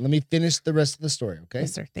 Let me finish the rest of the story. Okay.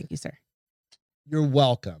 Yes, sir. Thank you, sir. You're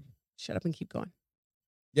welcome. Shut up and keep going.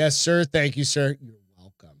 Yes, sir. Thank you, sir. You're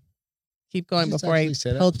welcome. Keep going before I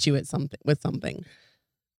pelt you at something.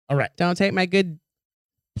 All right. Don't take my good.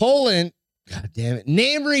 Poland. God damn it.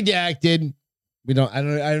 Name redacted. I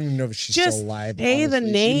don't even know if she's just still alive. Say the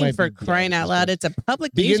name for crying out loud. It's a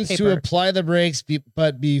public begins newspaper. To apply the brakes,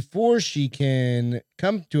 but before she can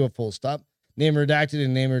come to a full stop, name redacted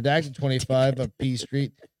and name redacted 25 of P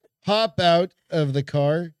Street hop out of the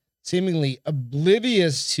car, seemingly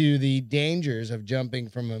oblivious to the dangers of jumping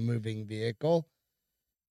from a moving vehicle.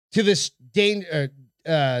 To this danger,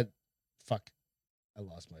 fuck, I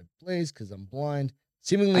lost my place because I'm blind.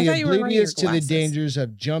 Seemingly oblivious to the dangers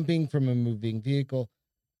of jumping from a moving vehicle.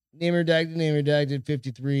 Name redacted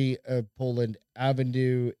 53 of Poland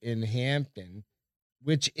Avenue in Hampton,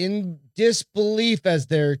 which in disbelief as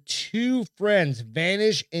their two friends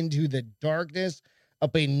vanish into the darkness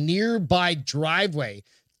up a nearby driveway.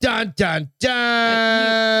 Dun, dun,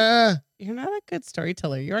 dun! You're not a good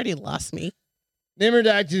storyteller. You already lost me. Name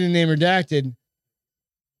redacted and name redacted.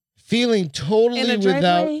 Feeling totally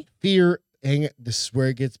without fear. Hang it. This is where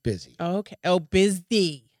it gets busy. Okay. Oh,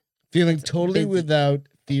 busy. Feeling totally without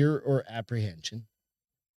fear or apprehension.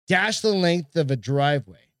 Dash the length of a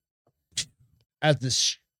driveway as the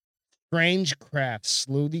strange craft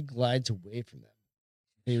slowly glides away from them.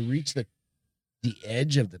 They reach the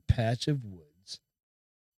edge of the patch of woods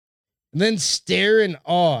and then stare in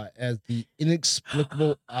awe as the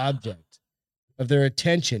inexplicable object of their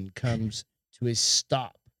attention comes to a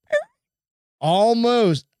stop.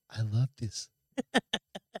 Almost. I love this.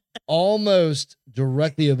 Almost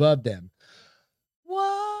directly above them.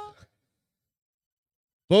 What?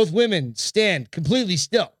 Both women stand completely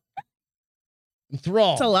still.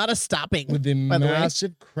 Enthralled. It's a lot of stopping. With the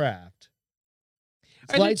massive craft.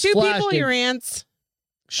 Are the two people your aunts?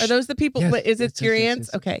 Are those the people? Yes, is it your aunts?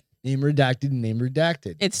 Yes. Okay. Name redacted, name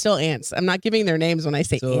redacted. It's still aunts. I'm not giving their names when I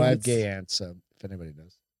say so aunts. I have gay aunts, so if anybody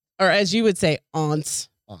knows. Or as you would say, aunts.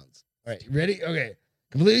 Aunts. All right, ready? Okay.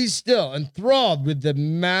 Completely still, enthralled with the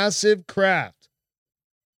massive craft.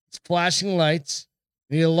 Its flashing lights,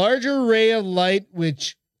 and a larger ray of light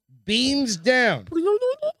which beams down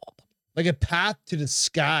like a path to the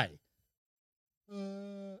sky.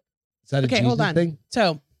 Is that a Jesus hold on. thing?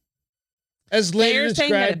 So, as later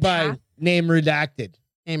described by name redacted.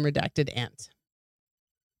 Name redacted ant.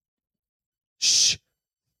 Shh.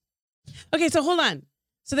 Okay, so hold on.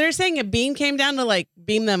 So they're saying a beam came down to like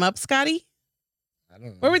beam them up, Scotty? I don't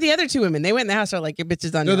know. Where were the other two women? They went in the house. They're like, your bitch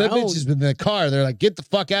is on your own. No, the bitch is in the car. They're like, get the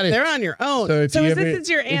fuck out of here. They're on your own. So if this is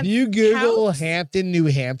your aunt's if you Google house? Hampton, New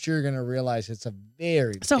Hampshire, you're gonna realize it's a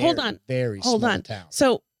very small town.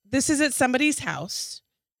 So this is at somebody's house.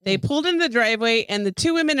 They pulled in the driveway, and the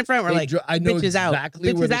two women in front were like, I know bitch is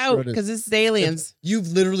exactly out. where Bitch is out because this is aliens.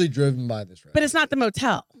 You've literally driven by this road. But it's not the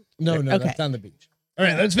motel. No, okay. That's on the beach. All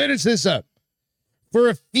right, let's finish this up. For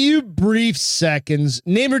a few brief seconds,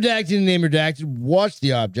 name redacted, watch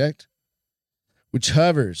the object, which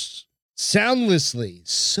hovers soundlessly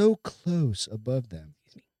so close above them.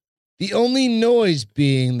 The only noise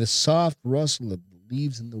being the soft rustle of the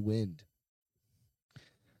leaves in the wind.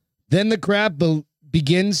 Then the craft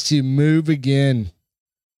begins to move again,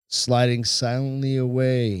 sliding silently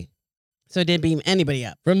away. So it didn't beam anybody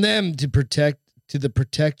up. From them to the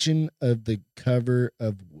protection of the cover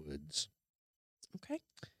of woods. Okay.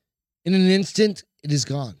 In an instant, it is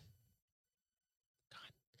gone.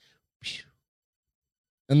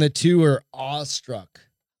 And the two are awestruck.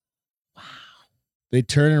 Wow. They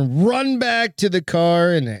turn and run back to the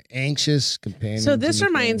car in an anxious companion. So this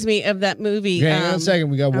reminds me of that movie. Hang on a second.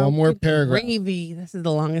 We got one more paragraph. Gravy. This is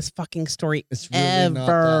the longest fucking story it's really ever. Not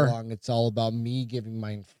that long. It's all about me giving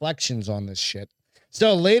my inflections on this shit.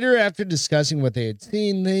 So later, after discussing what they had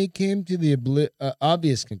seen, they came to the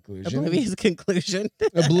obvious conclusion. Oblivious conclusion.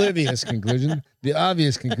 Oblivious conclusion. The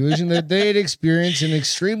obvious conclusion that they had experienced an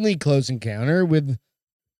extremely close encounter with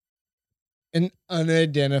an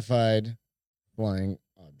unidentified flying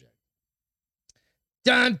object.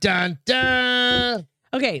 Dun, dun, dun.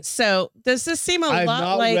 Okay, so does this seem I've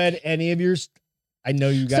not read any of yours. I know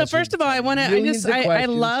you guys. So first of all, I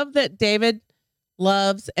love that David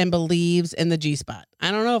loves and believes in the G-spot.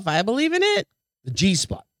 I don't know if I believe in it. The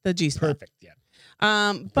G-spot. The G-spot. Perfect. Yeah.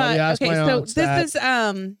 But okay, so this is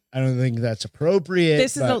I don't think that's appropriate.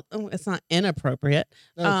 This is it's not inappropriate.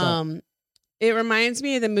 No, it reminds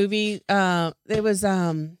me of the movie. It was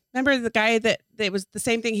remember the guy that it was the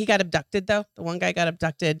same thing. He got abducted though. The one guy got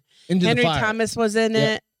abducted. Henry Thomas was in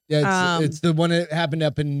it. Yeah, it's the one that happened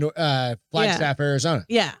up in Flagstaff, Arizona.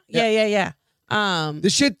 Yeah. The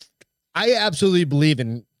shit. I absolutely believe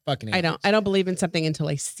in fucking aliens. I don't believe in something until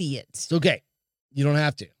I see it. It's okay. You don't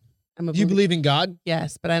have to. Do you believe in God?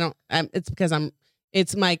 Yes, but I don't. It's because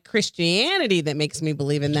it's my Christianity that makes me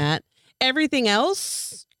believe in that. Everything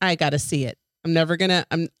else, I got to see it. I'm never gonna.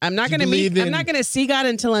 I'm not gonna meet. I'm not gonna see God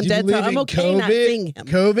until I'm dead. So I'm okay not seeing him.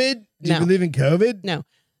 COVID? Do you believe in COVID? No.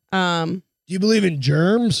 Do you believe in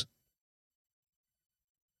germs?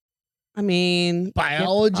 I mean,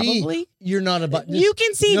 biology. Probably. You're not about. You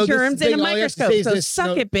can see germs in a microscope. So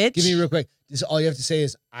suck it, bitch. Give me real quick. This all you have to say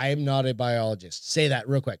is, "I am not a biologist." Say that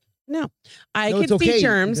real quick. No, I can see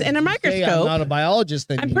germs in a microscope. I'm not a biologist.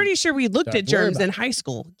 Then I'm pretty sure we looked at germs in high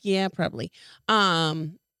school. Yeah, probably.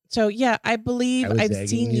 So yeah, I believe I've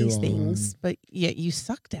seen these things, but yet you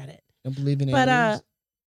sucked at it. Don't believe in aliens?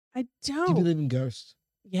 I don't. Do you believe in ghosts?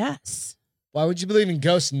 Yes. Why would you believe in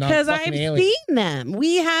ghosts and not fucking aliens? Because I've seen them.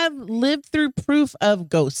 We have lived through proof of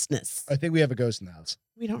ghostness. I think we have a ghost in the house.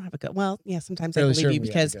 We don't have a ghost. Well, yeah, sometimes I believe you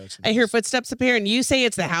because I hear footsteps appear and you say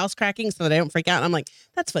it's the house cracking so that I don't freak out. And I'm like,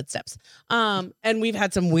 that's footsteps. And we've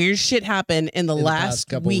had some weird shit happen in the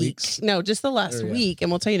last week. No, just the last week.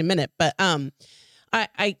 And we'll tell you in a minute. But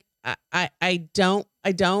I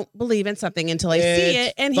don't believe in something until I see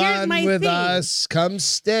it. And here's my with thing. Us. Come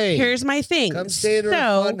stay. Here's my thing. Come stay at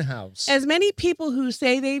our fun house. As many people who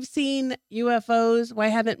say they've seen UFOs, why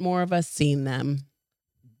haven't more of us seen them?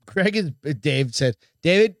 Dave said,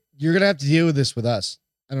 David, you're going to have to deal with this with us.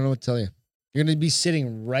 I don't know what to tell you. You're going to be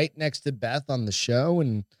sitting right next to Beth on the show.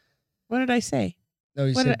 And what did I say? No,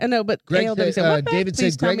 he said, no, but Greg said, David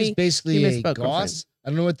said Greg is basically a goss. I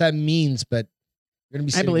don't know what that means, but you're going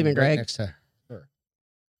to be sitting right Greg next to her.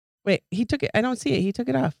 Wait, he took it. I don't see it. He took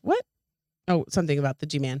it off. What? Oh, something about the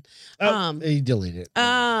G-Man. He deleted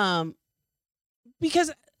it.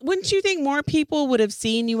 Because wouldn't you think more people would have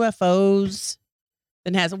seen UFOs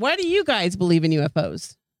than has? Why do you guys believe in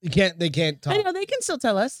UFOs? They can't talk. I know they can still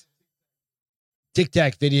tell us.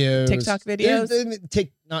 TikTok videos. TikTok videos.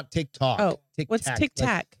 Not TikTok. Oh, what's TikTok?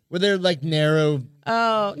 Like, where they're like narrow.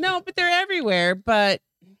 Oh no, but they're everywhere. But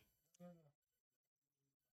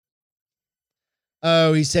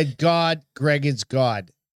oh, he said God. Greg is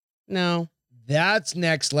God. No, that's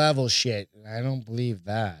next level shit. I don't believe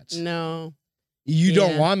that. No. You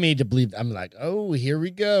don't want me to believe. I'm like, oh, here we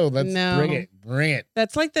go. Let's bring it.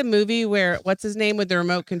 That's like the movie where what's his name with the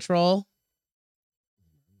remote control?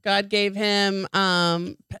 God gave him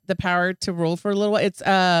the power to rule for a little while. It's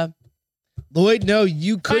Lloyd. No,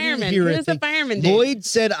 you couldn't hear it. He was a fireman. Lloyd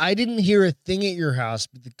said, I didn't hear a thing at your house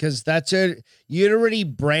because that's it. You had already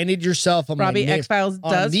branded yourself on Robbie X-Files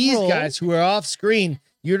does these rule. Guys who are off screen.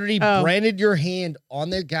 You already branded your hand on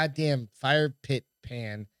their goddamn fire pit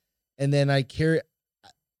pan. And then I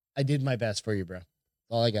did my best for you, bro. That's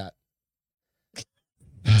all I got.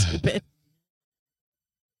 Stupid.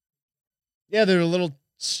 Yeah, they're a little.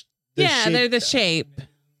 They're the shape.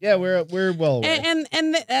 Yeah, we're well aware.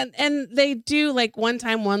 And they do like one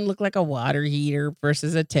look like a water heater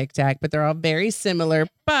versus a Tic Tac, but they're all very similar.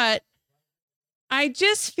 But I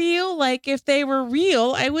just feel like if they were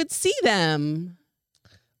real, I would see them.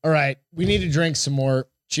 All right, we need to drink some more.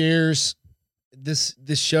 Cheers. This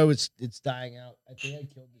show it's dying out. I think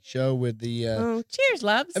I killed the show with the. Oh, cheers,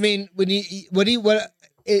 loves. I mean,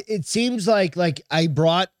 it seems like I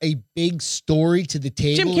brought a big story to the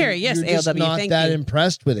table. Jim Carrey, yes, you're just ALW. not thank that you.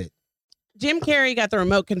 impressed with it. Jim Carrey got the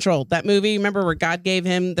remote control. That movie, remember where God gave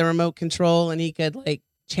him the remote control and he could like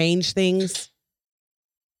change things?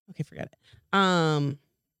 Okay, forget it.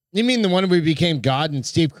 You mean the one where we became God and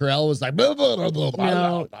Steve Carell was like, blah, blah, blah, blah, blah,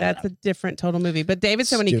 no, that's a different total movie. But David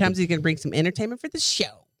said when he comes, he's going to bring some entertainment for the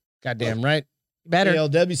show. Goddamn right. Better.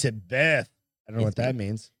 ALW said Beth. I don't know what that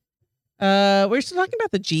means. We're still talking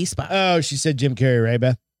about the G spot. Oh, she said Jim Carrey, right,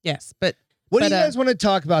 Beth? Yes, but what do you guys want to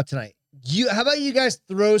talk about tonight? How about you guys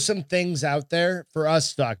throw some things out there for us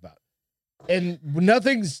to talk about? And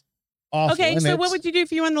nothing's off Okay, limits. so what would you do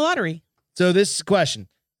if you won the lottery? So this is a question.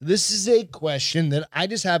 This is a question that I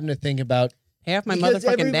just happen to think about. Pay off my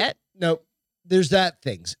motherfucking debt? No, there's that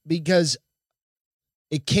things. Because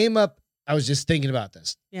it came up, I was just thinking about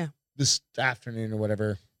this. Yeah. This afternoon or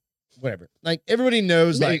whatever. Like, everybody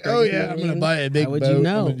knows, like, oh, yeah, I'm going to buy a big boat. How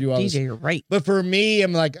would you know? DJ, you're right. But for me,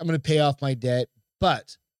 I'm like, I'm going to pay off my debt.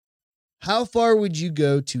 But how far would you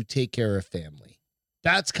go to take care of family?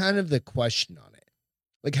 That's kind of the question on it.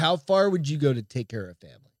 Like, how far would you go to take care of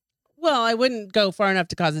family? Well, I wouldn't go far enough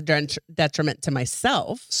to cause a detriment to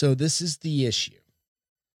myself. So this is the issue,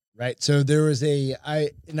 right? So there was I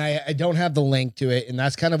don't have the link to it, and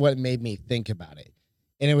that's kind of what made me think about it.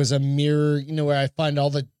 And it was a mirror, where I find all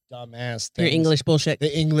the dumbass things. Your English bullshit.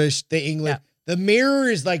 The English. Yeah. The Mirror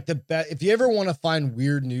is like the best. If you ever want to find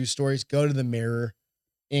weird news stories, go to the Mirror,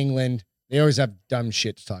 England. They always have dumb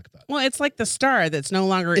shit to talk about. Well, it's like the Star that's no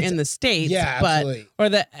longer in the States. Yeah, absolutely. Or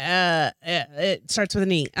it starts with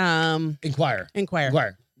an E. Inquire.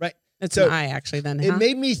 Right. It's an I, actually, then. It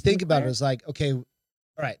made me think about it. It was like, okay, all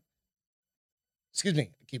right. Excuse me.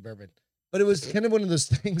 I keep burping. But it was kind of one of those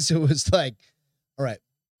things. It was like, all right.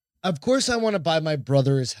 Of course, I want to buy my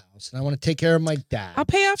brother his house, and I want to take care of my dad. I'll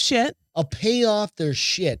pay off shit. I'll pay off their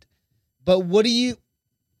shit. But what do you,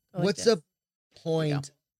 what's the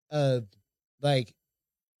point of, like,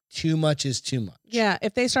 too much is too much? Yeah,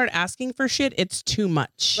 if they start asking for shit, it's too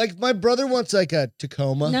much. Like, my brother wants, like, a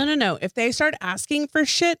Tacoma. No. If they start asking for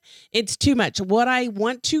shit, it's too much. What I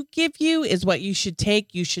want to give you is what you should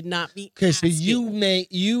take. You should not be asking. So you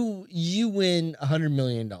win $100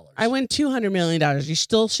 million. I win $200 million. You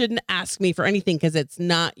still shouldn't ask me for anything because it's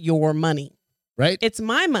not your money. Right? It's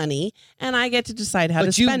my money, and I get to decide how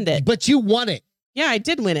to spend it. But you won it. Yeah, I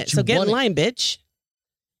did win it. So get in line, bitch.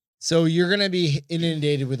 So you're going to be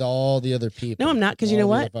inundated with all the other people. No, I'm not, because you know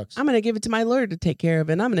what? I'm going to give it to my lawyer to take care of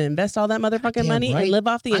it, and I'm going to invest all that motherfucking money and live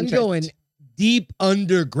off the interest. I'm going deep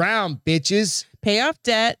underground, bitches. Pay off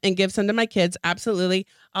debt and give some to my kids. Absolutely.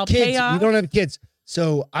 I'll pay off. You don't have kids.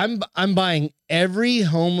 So I'm buying every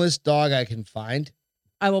homeless dog I can find.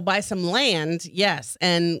 I will buy some land, yes,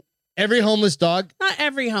 and every homeless dog. Not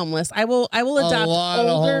every homeless. I will adopt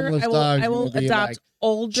older. I will adopt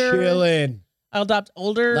older. Chilling. I'll adopt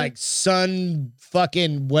older, like son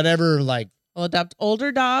fucking whatever. Like I'll adopt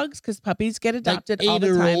older dogs because puppies get adopted like all the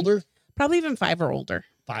time. 8 or older, probably even 5 or older.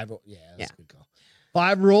 5, yeah, that's a good call.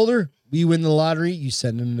 5 or older, we win the lottery. You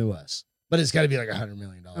send them to us, but it's got to be like $100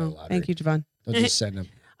 million lottery. Thank you, Javon. Don't just send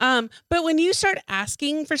them. But when you start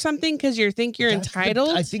asking for something because you think you're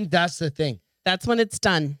entitled, I think that's the thing. That's when it's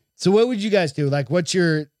done. So what would you guys do? Like, what's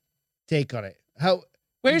your take on it?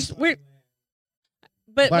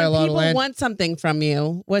 But when people want something from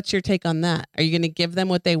you, what's your take on that? Are you going to give them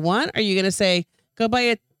what they want? Are you going to say, go buy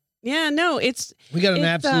it? Yeah, no, we got an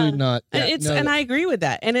absolute not. Yeah, and I agree with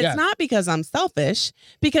that. And it's not because I'm selfish,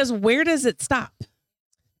 because where does it stop?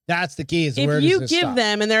 That's the key. Is if where you does give stop?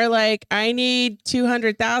 them and they're like, I need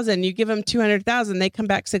 200,000, you give them 200,000, they come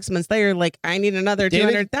back 6 months later, like, I need another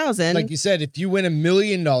 200,000. Like you said, if you win $1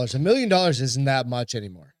 million, $1 million isn't that much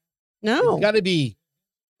anymore. No, it's got to be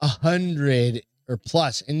 100 or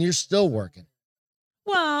plus, and you're still working.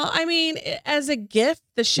 Well, I mean, as a gift,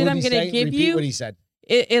 the shit I'm going to give you, what he said.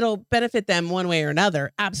 It'll benefit them one way or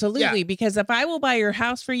another. Absolutely. Yeah. Because if I will buy your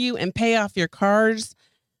house for you and pay off your cars,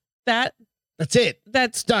 that's it.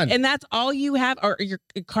 That's done. And that's all you have, or your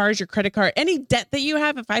cars, your credit card, any debt that you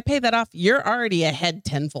have. If I pay that off, you're already ahead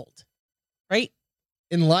tenfold, right?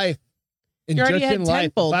 In life. You're already ahead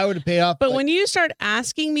tenfold. If I were to pay off. But when you start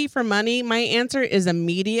asking me for money, my answer is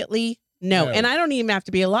immediately no. And I don't even have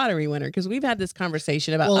to be a lottery winner, because we've had this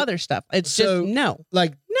conversation about other stuff. It's just no.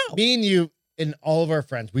 Like, no. Me and you and all of our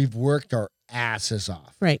friends, we've worked our asses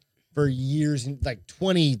off. Right. For years, like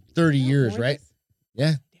 20, 30 years, right?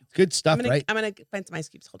 Yeah. Good stuff, right? I'm going to find some ice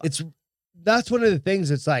cubes. Hold on. That's one of the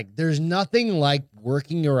things. It's like, there's nothing like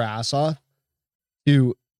working your ass off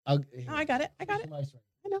to. I got it. I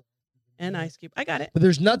know. And Ice Cube. I got it. But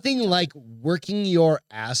there's nothing like working your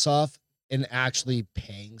ass off and actually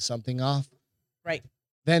paying something off. Right.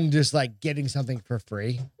 Than just like getting something for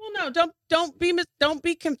free. Well, no, don't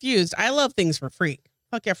be confused. I love things for free.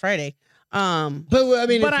 Fuck yeah, Friday. But I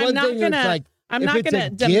mean, but it's I'm not gonna like, I'm not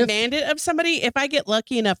gonna demand it of somebody. If I get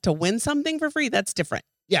lucky enough to win something for free, that's different.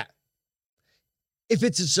 Yeah. If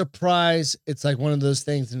it's a surprise, it's like one of those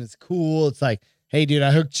things and it's cool. It's like, hey, dude,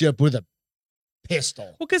 I hooked you up with a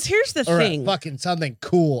pistol. Well, because here's the thing. Fucking something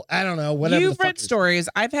cool. I don't know. Whatever. You've read stories.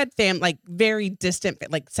 I've had like very distant,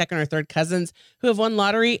 like second or third cousins who have won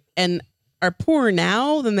lottery and are poorer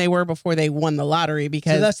now than they were before they won the lottery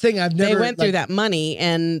because that's the thing. They went through that money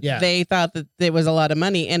and they thought that it was a lot of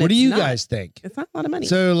money. And what do you guys think? It's not a lot of money.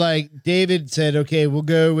 So like David said, okay, we'll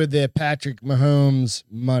go with the Patrick Mahomes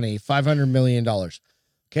money, $500 million.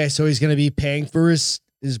 Okay. So he's going to be paying for his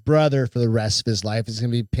brother for the rest of his life. He's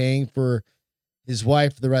going to be paying for his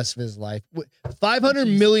wife for the rest of his life.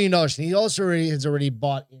 $500 million. And he also has already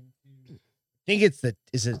bought into, I think it's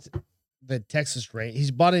the Texas Rangers. He's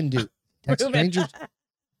bought into Texas Rangers.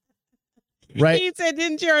 Right. He said,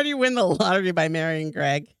 didn't you already win the lottery by marrying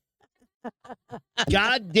Greg?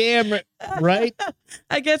 God damn it. Right.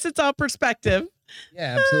 I guess it's all perspective.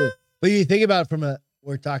 Yeah, absolutely. But you think about it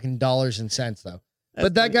we're talking dollars and cents though.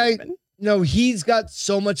 But that guy, no, he's got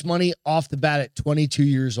so much money off the bat at 22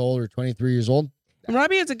 years old or 23 years old. And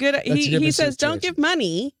Robbie is he says, don't give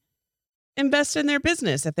money, invest in their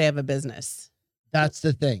business if they have a business. That's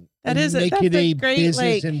the thing. That's a great,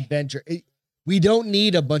 business and venture. We don't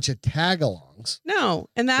need a bunch of tag-alongs. No,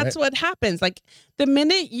 and that's what happens. Like the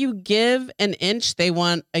minute you give an inch, they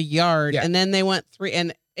want a yard, and then they want 3,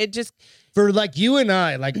 and it just for like you and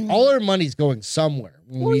I, like all our money's going somewhere.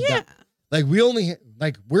 Like we only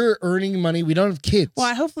we're earning money. We don't have kids. Well,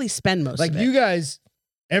 I hopefully spend most. Like of it. You guys,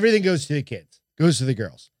 everything goes to the kids, goes to the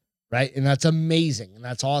girls, right? And that's amazing and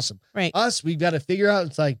that's awesome. Right. Us, we've got to figure out.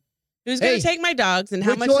 It's like, who's going to take my dogs and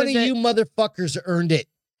how much? Which one of you motherfuckers earned it?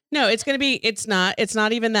 No, it's going to be. It's not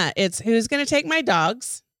even that. It's who's going to take my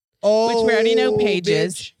dogs. Which we already know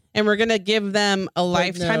Paige's. Bitch. And we're going to give them a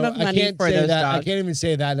lifetime of money for those dogs. I can't even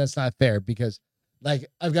say that. That's not fair because, like,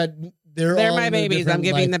 I've got. They're my babies. I'm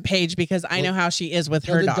giving them Paige because I know how she is with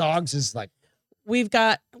her dogs. Is like. We've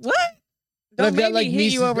got what? Don't make me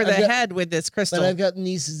hit you over the head with this crystal. But I've got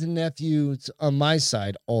nieces and nephews on my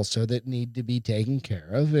side also that need to be taken care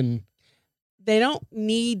of, and they don't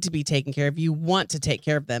need to be taken care of. You want to take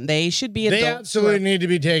care of them. They should be adults. They absolutely need to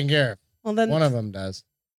be taken care of. Well, then one of them does.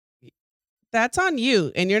 That's on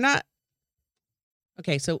you, and you're not.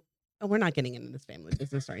 Okay, so we're not getting into this family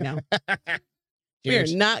business right now. We're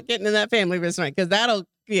not getting into that family business right because that'll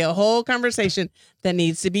be a whole conversation that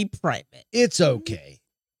needs to be private. It's okay.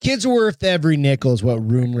 Kids are worth every nickel is what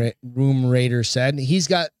Room Raider said. He's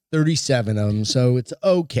got 37 of them, so it's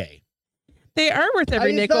okay. They are worth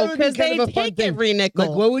every nickel because they take every nickel.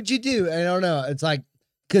 Like, what would you do? I don't know. It's like,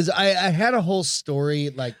 because I had a whole story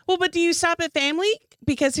like. Well, but do you stop at family?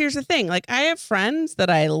 Because here's the thing. Like, I have friends that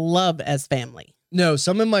I love as family. No,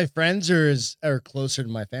 some of my friends are closer to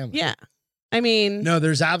my family. Yeah. I mean. No,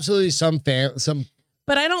 there's absolutely some.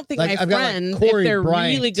 But I don't think my friends, if they're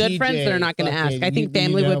really good friends, they're not going to ask. I think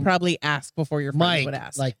family would probably ask before your friends would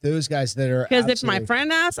ask. Like those guys that are. Because if my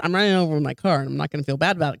friend asks, I'm running over in my car and I'm not going to feel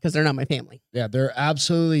bad about it because they're not my family. Yeah, there are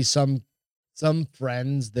absolutely some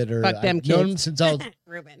friends that are. Fuck them I've kids. known them since I was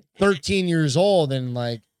 13 years old and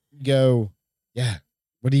like go, yeah,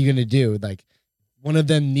 what are you going to do? Like one of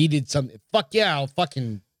them needed something. Fuck yeah, I'll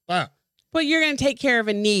fucking. But you're going to take care of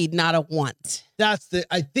a need, not a want. I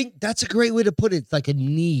think that's a great way to put it. It's like a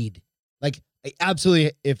need. Like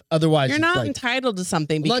absolutely. If otherwise you're not entitled to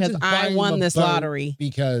something because I won this lottery.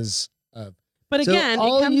 Because of. But again,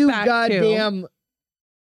 all you goddamn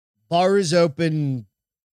bars open,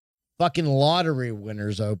 fucking lottery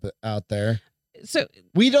winners out there. So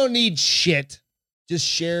we don't need shit. Just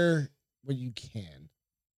share what you can.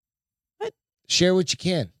 What? Share what you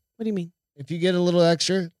can. What do you mean? If you get a little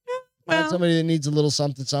extra. Well, somebody that needs a little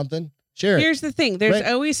something, share it. Here's the thing. There's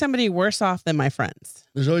always somebody worse off than my friends.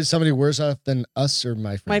 There's always somebody worse off than us or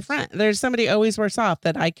my friends. My friend. There's somebody always worse off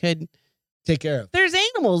that I could take care of. There's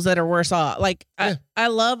animals that are worse off. Like, I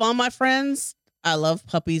love all my friends. I love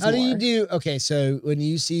puppies How do you do? Okay, so when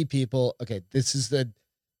you see people, this is I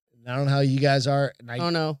don't know how you guys are. And oh,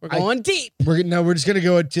 no. We're going deep. We're just going to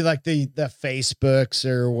go into like the Facebooks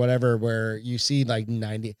or whatever where you see like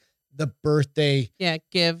 90... The birthday. Yeah,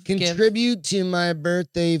 contribute to my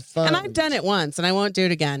birthday fund. And I've done it once and I won't do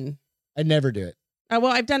it again. I never do it. Well,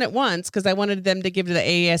 I've done it once because I wanted them to give to the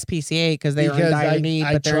ASPCA because they were in dire need,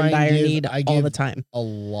 but they're in dire need all the time. A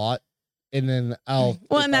lot and then I'll.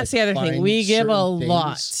 Well, and that's the other thing. We give a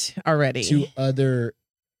lot already to other,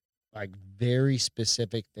 like very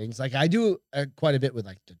specific things. Like I do quite a bit with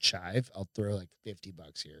like the chive. I'll throw like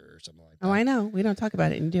 $50 here or something like that. Oh, I know. We don't talk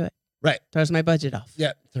about it and do it. Right. Throws my budget off.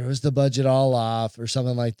 Yeah, throws the budget all off or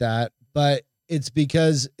something like that. But it's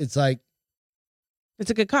because it's like, it's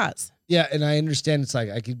a good cause. Yeah, and I understand it's like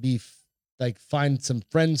I could be like find some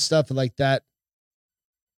friend stuff like that.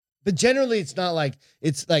 But generally it's not like,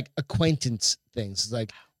 it's like acquaintance things. It's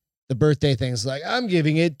like the birthday things. Like I'm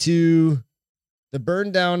giving it to the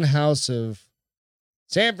burned down house of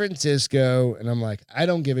San Francisco. And I'm like, I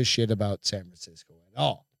don't give a shit about San Francisco at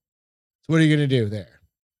all. So what are you going to do there?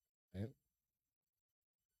 Right?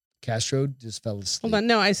 Castro just fell asleep. Hold on.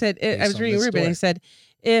 No, I said, I was reading Ruben. I said,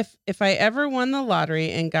 if I ever won the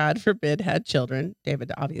lottery and God forbid had children,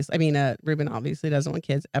 Ruben obviously doesn't want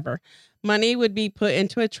kids ever. Money would be put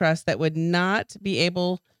into a trust that would not be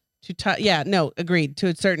able to agreed, to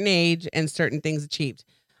a certain age and certain things achieved.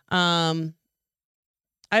 I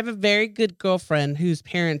have a very good girlfriend whose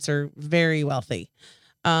parents are very wealthy.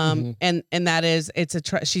 And that is, it's a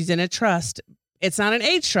trust. She's in a trust. It's not an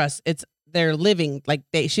age trust. It's they're living like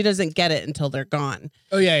she doesn't get it until they're gone.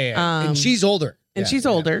 Oh yeah. And she's older. And she's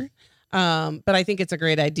older. But I think it's a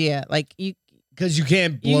great idea. Like because you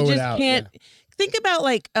can't blow it out. Can't think about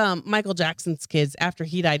like Michael Jackson's kids after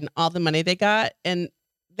he died and all the money they got, and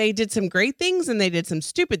they did some great things and they did some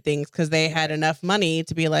stupid things because they had enough money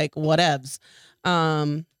to be like whatevs.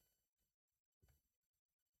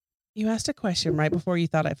 You asked a question right before you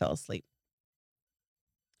thought I fell asleep.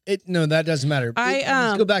 No, that doesn't matter.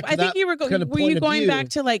 Let's go back to I think you were going back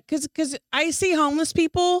to like because I see homeless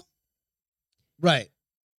people. Right.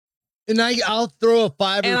 And I'll throw a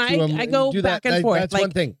 $5 to them. I go do back that. and forth. That's like, one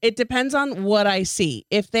thing. It depends on what I see.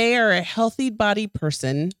 If they are a healthy body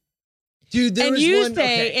person, dude,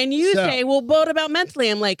 say, well, what about mentally?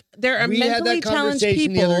 I'm like, there are mentally challenged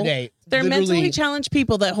people. The other day, there are mentally challenged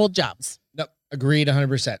people that hold jobs. No, agreed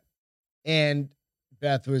 100%. And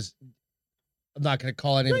Beth was, I'm not going to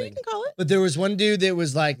call it anything. No, you can call it. But there was one dude that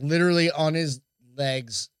was like literally on his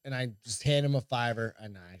legs, and I just handed him a $5,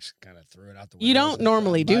 and I just kind of threw it out the window. You don't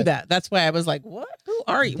normally do that. That's why I was like, what? Who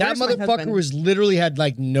are you? That motherfucker was literally had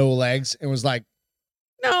like no legs and was like,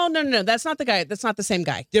 no. That's not the guy. That's not the same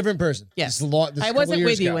guy. Different person. Yes. I wasn't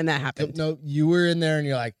with you when that happened. No, you were in there and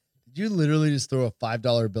you're like, did you literally just throw a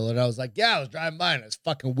 $5 bill? And I was like, yeah, I was driving by and I just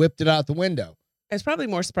fucking whipped it out the window. I was probably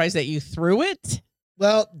more surprised that you threw it.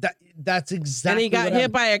 Well, that's exactly. And he got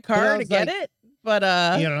hit by a car to get it. But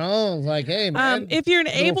like, hey man, if you're an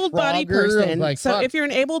able-bodied person, if you're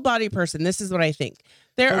an able-bodied person, this is what I think.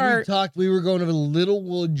 We were going to Little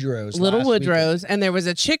Woodrow's. And there was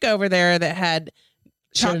a chick over there that had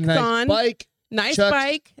chucks on, nice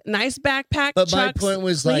bike, nice backpack. But my point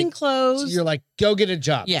was clean like, clothes. You're like, go get a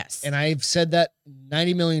job. Yes, and I've said that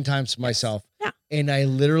 90 million times to myself. Yeah, and I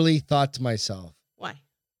literally thought to myself, why?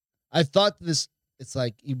 I thought this. It's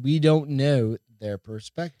like we don't know their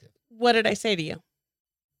perspective. What did I say to you?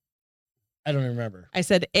 I don't remember. I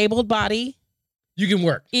said able body. You can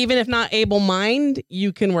work. Even if not able mind,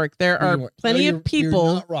 you can work. There are plenty of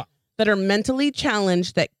people that are mentally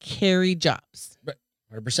challenged that carry jobs.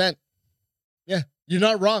 100%. Yeah, you're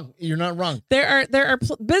not wrong. You're not wrong. There are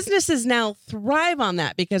businesses now thrive on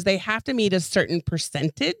that because they have to meet a certain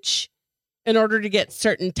percentage in order to get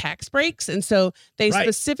certain tax breaks. And so they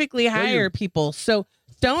specifically hire people. So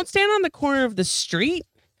don't stand on the corner of the street.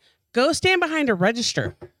 Go stand behind a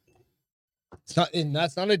register.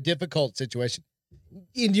 That's not a difficult situation.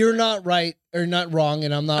 And you're not right or not wrong.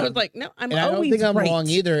 And I'm not. I was like, no, I don't think I'm wrong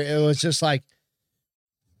either. It was just like,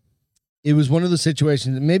 it was one of those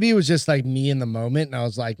situations. Maybe it was just like me in the moment. And I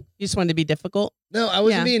was like, you just wanted to be difficult. No, I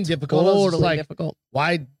wasn't being difficult. Totally difficult.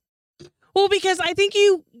 Why? Well, because I think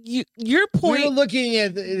your point. We're looking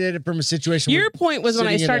at it from a situation. Your point was when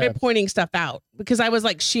I started pointing stuff out because I was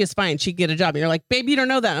like, she is fine. She'd get a job. And you're like, babe, you don't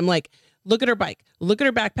know that. I'm like, look at her bike. Look at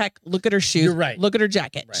her backpack. Look at her shoes. You're right. Look at her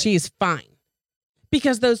jacket. Right. She's fine.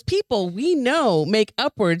 Because those people we know make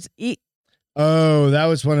upwards. Oh, that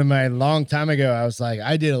was one of my long time ago. I was like,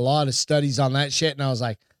 I did a lot of studies on that shit. And I was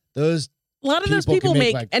like, a lot of those people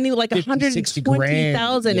make like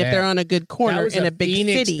 120,000 if they're on a good corner in a big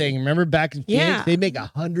Phoenix city. Thing. Remember back in Phoenix, they make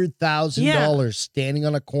 $100,000 standing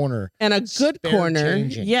on a corner and a good corner.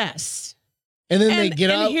 Changing. Yes. And then they get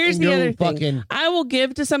up here's and the go other fucking. Thing. I will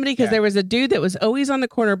give to somebody because there was a dude that was always on the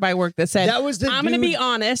corner by work that said, I'm going to be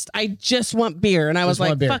honest. I just want beer. And I was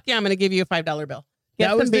like, fuck yeah, I'm going to give you a $5 bill.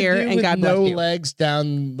 get some beer, and God bless you. No legs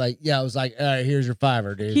down, like, I was like, all right, here's your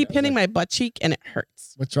 $5, dude. Keep hitting my butt cheek, and it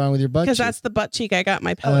hurts. What's wrong with your butt cheek? Because that's the butt cheek I got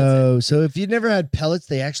my pellets in. So if you never had pellets,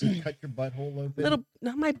 they actually cut your butthole open?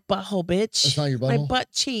 Not my butthole, bitch. That's not your butthole? My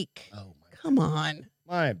butt cheek. Oh, come on.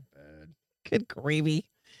 My bad. Good gravy.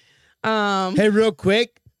 Hey, real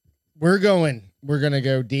quick, we're going to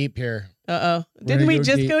go deep here. Didn't we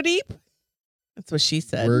just go deep? That's what she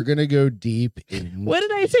said. We're going to go deep in. What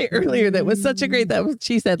did I say earlier that was such a great, that was,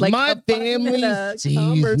 she said, like my family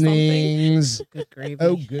seasonings. Good gravy.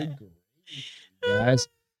 Oh, good gravy. Guys,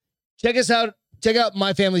 check us out. Check out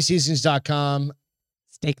myfamilyseasonings.com.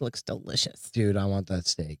 Steak looks delicious. Dude, I want that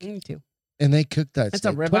steak. Me too. And they cook that It's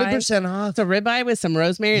steak. a ribeye. 20% off. It's a ribeye with some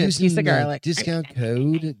rosemary and a piece of garlic. Discount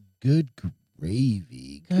code, good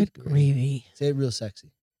gravy. Good gravy. Say it real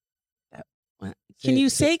sexy. Can you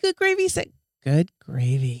say good gravy? Say good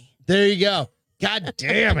gravy. There you go. God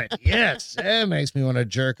damn it. Yes. That makes me want to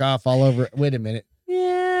jerk off all over. Wait a minute.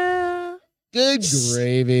 Yeah. Good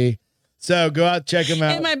gravy. So go out, check them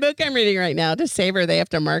out. In my book I'm reading right now, to save her, they have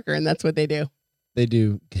to mark her, and that's what they do. They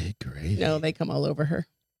do. Good gravy. No, they come all over her.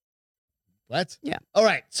 What? Yeah. All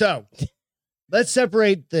right. So let's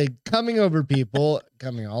separate the coming all over people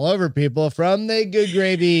from the good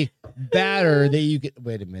gravy batter that you get.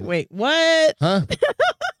 Wait a minute. Wait, what? Huh?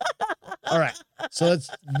 All right. So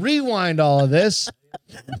let's rewind all of this.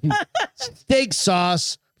 Steak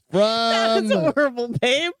sauce from That's horrible,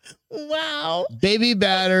 babe. Wow. Baby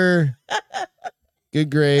batter. Good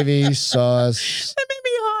gravy sauce. That made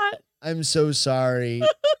me hot. I'm so sorry,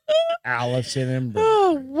 Allison and Brent.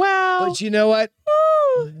 Oh, wow. But you know what?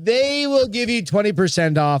 They will give you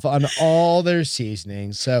 20% off on all their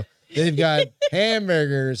seasonings. So they've got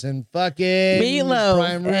hamburgers and fucking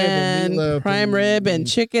meatloaf, prime rib and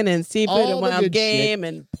chicken and seafood and wild game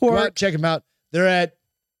and pork. Check them out. They're at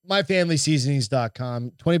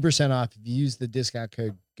myfamilyseasonings.com. 20% off if you use the discount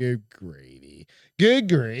code Good Gravy. Good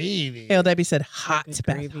gravy. Hey, Debbie said hot.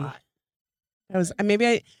 Beth, hot.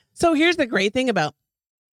 So here's the great thing about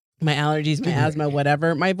my allergies, my asthma,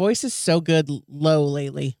 whatever. My voice is so good low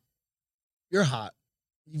lately. You're hot.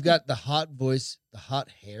 You've got the hot voice, the hot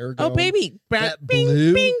hair going. Oh, baby. That bing,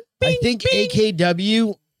 blue. Bing, bing, I think bing.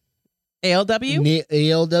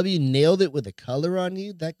 ALW nailed it with the color on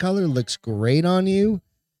you. That color looks great on you.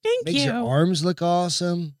 Makes your arms look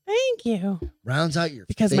awesome. Thank you. Rounds out your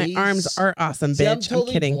because face. My arms are awesome, bitch. I'm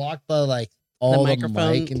totally kidding. blocked by like all the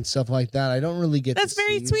mic and stuff like that. I don't really get. That's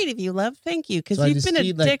very sweet of you, love. Thank you, because so you've been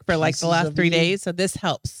a dick for like the last 3 days, so this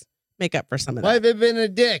helps make up for some of that. Why have I been a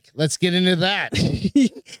dick? Let's get into that.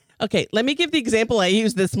 Okay, let me give the example I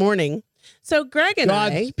used this morning. So Greg and I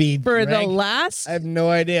have no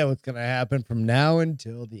idea what's going to happen from now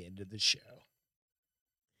until the end of the show.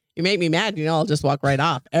 You make me mad, I'll just walk right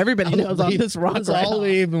off. Everybody knows I'll just rock right off.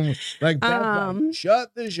 Even like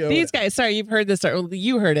shut the show. These guys, sorry, you've heard this, or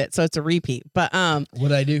you heard it, so it's a repeat. But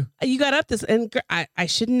what'd I do? You got up this, and I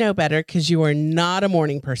should know better because you are not a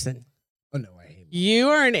morning person. Oh no, I hate. You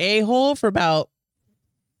are an a-hole for about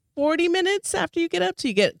 40 minutes after you get up, so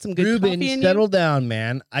you get some good coffee in you. Settle down,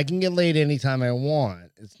 man. I can get laid anytime I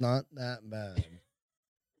want. It's not that bad.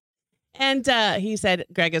 And he said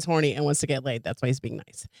Greg is horny and wants to get laid. That's why he's being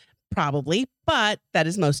nice. Probably, but that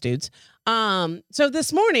is most dudes. So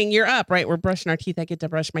this morning you're up, right? We're brushing our teeth. I get to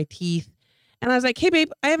brush my teeth. And I was like, hey,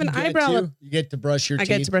 babe, I have an eyebrow. You get to brush your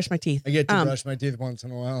teeth. I get to brush my teeth. I get to brush my teeth once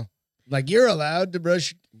in a while. Like, you're allowed to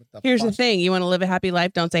brush. Here's the thing. You want to live a happy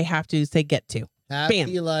life? Don't say have to, say get to.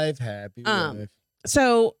 Happy life, happy life.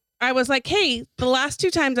 So I was like, hey, the last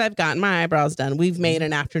 2 times I've gotten my eyebrows done, we've made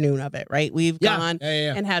an afternoon of it, right? We've gone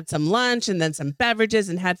and had some lunch and then some beverages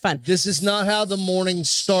and had fun. This is not how the morning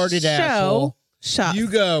started, asshole. You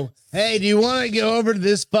go, hey, do you want to go over to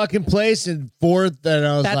this fucking place and forth? And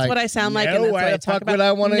I was that's like, what I sound like. No, and that's why what the fuck would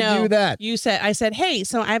I want to do that? I said, hey,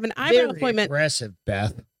 so I have an eyebrow appointment. Aggressive,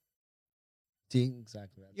 Beth.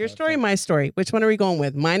 Exactly. Your story, my story. Which one are we going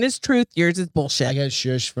with? Mine is truth. Yours is bullshit. I got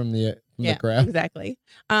shush from the crowd. Exactly.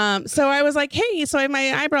 So I was like, hey, so I have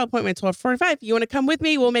my eyebrow appointment 12:45. You want to come with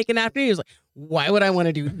me? We'll make an afternoon. He was like, why would I want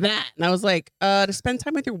to do that? And I was like, to spend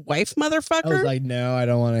time with your wife, motherfucker. I was like, no, I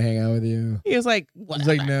don't want to hang out with you. He was like, what? He's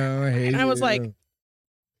like, no, I hate you. And I was like, and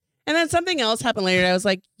then something else happened later. I was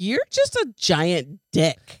like, you're just a giant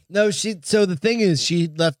dick. No, so the thing is, she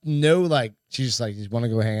left she's just like, you want to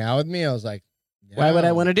go hang out with me? I was like, why would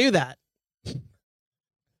I want to do that? Because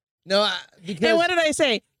and what did I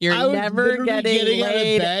say? You're never getting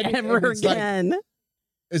laid ever again.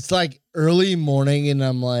 It's like early morning, and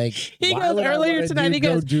I'm like, he goes earlier tonight. He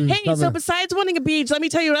goes, hey, so besides wanting a beach, let me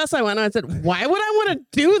tell you what else I want. And I said, why would I want to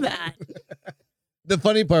do that? The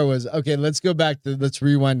funny part was, okay, let's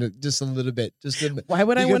rewind it just a little bit. Why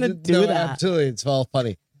would I want to do that? Absolutely, it's all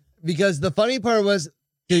funny. Because the funny part was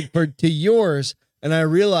to yours, and I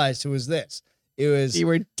realized it was this. It was you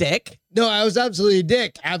were dick. No, I was absolutely a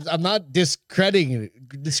dick. I'm not discrediting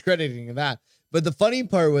that. But the funny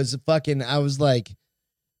part was I was like,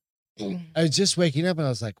 I was just waking up and I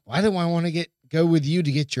was like, why do I want to go with you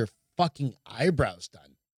to get your fucking eyebrows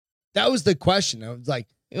done? That was the question. I was like,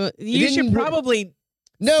 you should probably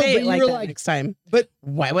say it like that next time. But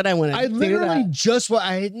why would I want to? I literally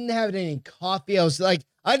I didn't have any coffee. I was like,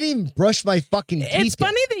 I didn't even brush my fucking teeth. It's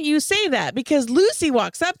funny that you say that because Lucy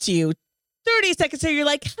walks up to you 30 seconds later. You're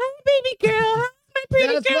like, hi, baby girl. Hi, my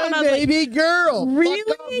pretty girl. That's my baby girl.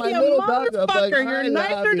 Really? You motherfucker. You're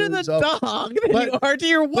nicer to the dog than you are to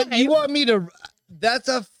your wife. But you want me to... That's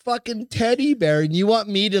a fucking teddy bear, and you want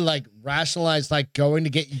me to like rationalize like going to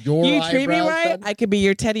get your eyebrows treat me right, done? I could be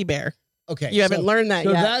your teddy bear. Okay. You haven't learned that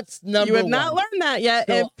yet. That's number one. You have not learned that yet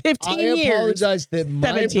in 15 years. I apologize that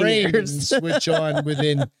my brain didn't switch on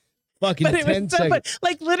within fucking 10 seconds.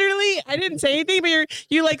 Like literally, I didn't say anything, but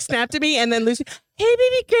you like snapped at me, and then Lucy, hey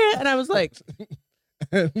baby girl, and I was like,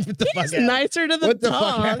 he's nicer to the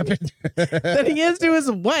dog than he is to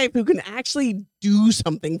his wife, who can actually do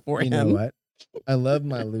something for him. You know what? I love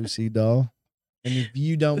my Lucy doll. And if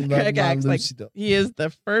you don't love my Lucy doll. He is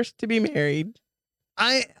the first to be married.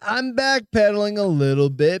 I'm backpedaling a little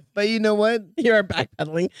bit, but you know what? You're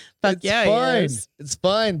backpedaling. Fuck yeah, fine. It's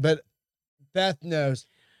fine, but Beth knows.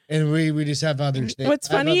 And we just have other things. What's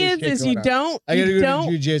funny is you don't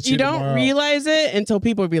realize it until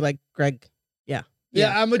people would be like, Greg, yeah.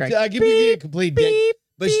 I give you a complete dick.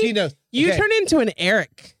 But she knows. You turn into an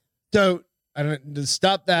Eric. So I don't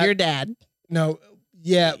stop that. Your dad. No,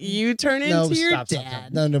 yeah. You turn into your dad.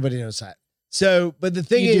 Stop. No, nobody knows that. So, but the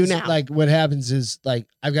thing is, like, what happens is, like,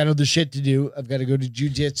 I've got other shit to do. I've got to go to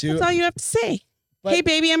jujitsu. That's all you have to say. But, hey,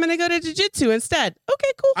 baby, I'm going to go to jujitsu instead.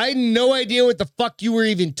 Okay, cool. I had no idea what the fuck you were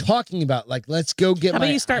even talking about. Like, let's go get my eyebrows down. How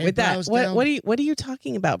about you start with that? What are you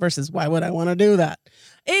talking about versus why would I want to do that?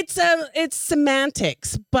 It's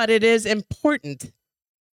semantics, but it is important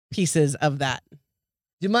pieces of that.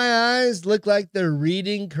 Do my eyes look like they're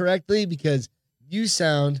reading correctly? Because you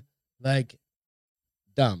sound like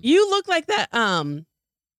dumb. You look like that. I'm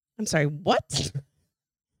sorry, what?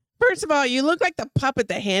 First of all, you look like the puppet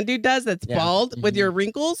the hand dude does that's bald with your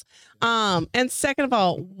wrinkles. And second of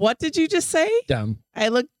all, what did you just say? Dumb. I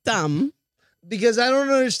look dumb. Because I don't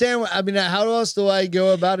understand. How else do I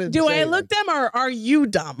go about it? Do I look dumb or are you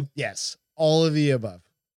dumb? Yes. All of the above.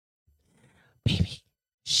 Baby.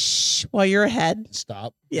 Shh. While you're ahead.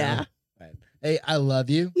 Stop. Yeah. No. Hey, I love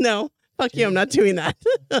you. No. Fuck you. I'm not doing that.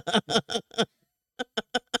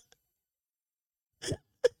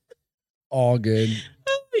 All good.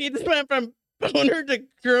 You just went from boner to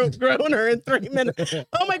groaner in 3 minutes.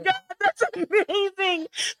 Oh my God, that's amazing.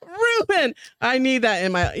 Ruben, I need that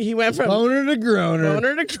in my, he went from boner to groaner.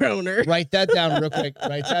 Boner to groaner. Write that down real quick.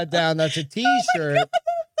 Write that down. That's a t-shirt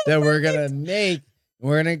that we're going to make.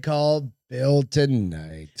 We're going to call Bill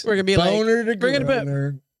Tonight. We're going to be boner like, to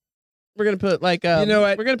groaner. We're going to put like, you know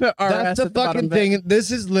what? We're going to put RS That's the at the fucking thing. This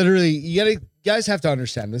is literally, you guys have to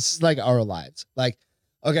understand. This is like our lives. Like,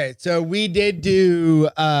 okay, so we did do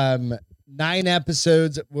 9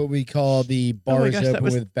 episodes, what we call the Bars Open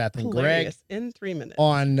with Beth and Greg. In 3 minutes.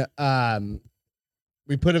 On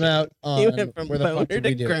we put them out on you went from boner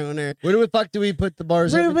to groaner. Where the fuck do we put the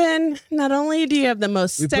Bars Open? Ruben, not only do you have the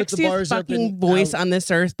most sexiest fucking voice on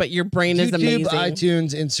this earth, but your brain is amazing.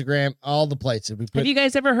 iTunes, Instagram, all the places. Have you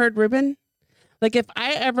guys ever heard Ruben? Like if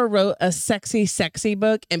I ever wrote a sexy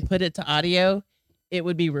book and put it to audio, it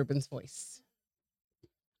would be Ruben's voice.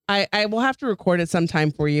 I will have to record it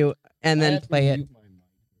sometime for you and then play it.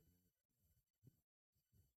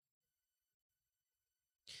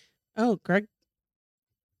 Oh, Greg.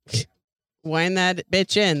 Wind that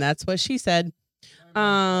bitch in. That's what she said.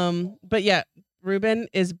 But yeah, Ruben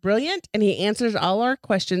is brilliant and he answers all our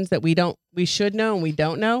questions that we should know and we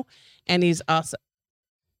don't know. And he's also,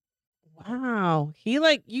 wow.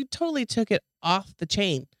 You totally took it off the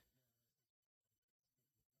chain.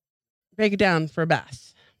 Break it down for Beth.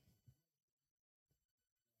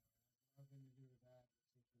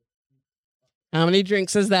 How many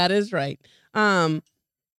drinks is that? Is right.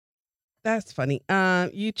 That's funny.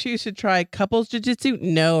 You choose to try couples jiu-jitsu?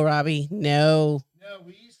 No, Robbie. No.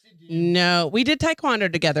 No, we did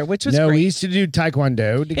taekwondo together, which was great. We used to do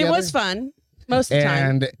taekwondo together. It was fun most of the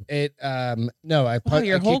time. And it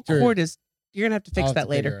your whole cord is. You're gonna have to fix that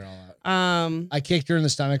later. I kicked her in the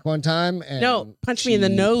stomach one time. And no, punched me in the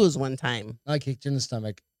nose one time. I kicked her in the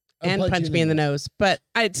stomach. and punch me in the nose. But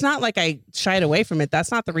it's not like I shied away from it.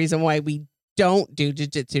 That's not the reason why we don't do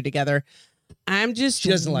jiu-jitsu together. I'm just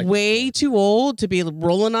way too old to be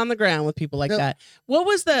rolling on the ground with people like that. What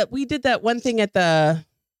was we did that one thing at the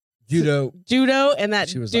judo, and that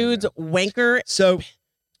dude's wanker. So,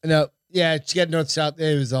 no. Yeah, she got notes out.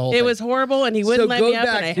 It was was horrible, and he wouldn't let me up,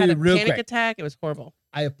 and I had a panic attack. It was horrible.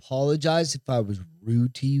 I apologize if I was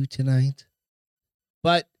rude to you tonight,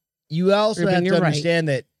 but you also have to understand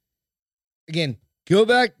that. Again,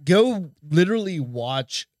 go literally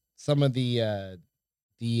watch some of the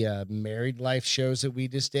married life shows that we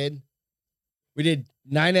just did. We did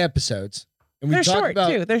 9 episodes, and we they're talked short about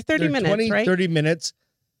too. They're 30 minutes, right? 30 minutes.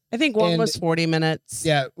 I think one was 40 minutes.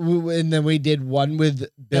 Yeah, and then we did one with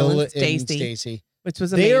Bill and Stacy, which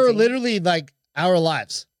was amazing. They are literally like our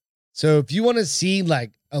lives. So if you want to see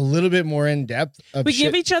like a little bit more in depth, we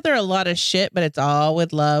give each other a lot of shit, but it's all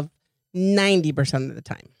with love 90% of the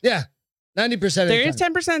time. Yeah, 90%. There is 10%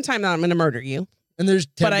 of the time that I'm going to murder you. And there's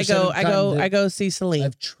 10% but I go see Celine.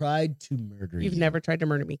 I've tried to murder you. You've never tried to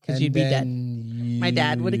murder me because you'd be dead. My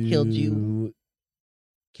dad would have killed you.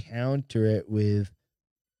 Counter it with,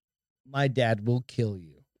 my dad will kill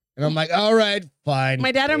you. And I'm like, all right, fine.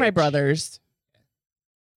 My dad or my brothers.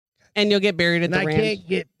 And you'll get buried at the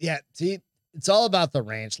ranch. See, it's all about the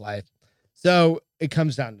ranch life. So it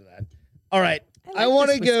comes down to that. All right. I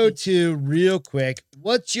want to go to real quick.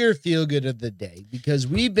 What's your feel good of the day? Because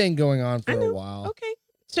we've been going on for a while. Okay.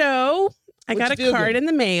 So I got a card in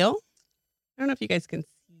the mail. I don't know if you guys can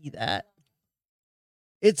see that.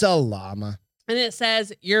 It's a llama. And it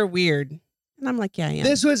says, "You're weird." And I'm like, yeah, I am.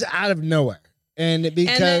 This was out of nowhere. And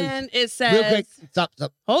then it says, real quick, stop.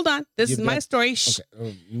 Hold on. This is my story.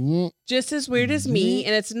 Okay. Just as weird as me.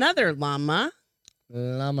 And it's another llama.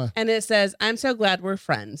 And it says, "I'm so glad we're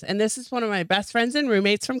friends." And this is one of my best friends and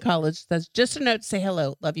roommates from college. That's just a note to say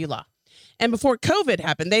hello. Love you, Law. And before COVID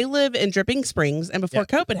happened, they live in Dripping Springs. And before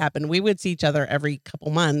COVID happened, we would see each other every couple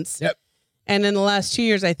months. Yep. And in the last 2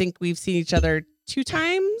 years, I think we've seen each other 2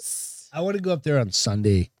 times. I want to go up there on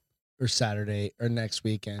Sunday or Saturday or next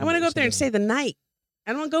weekend. I want to go up there and stay the night.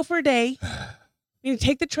 I don't want to go for a day. You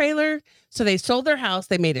take the trailer. So they sold their house.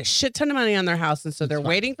 They made a shit ton of money on their house. And so they're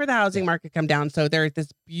waiting for the housing market to come down. So they're at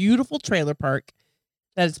this beautiful trailer park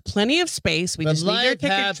that has plenty of space. We just need their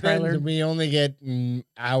ticket trailer. We only get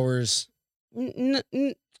hours.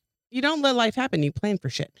 You don't let life happen. You plan for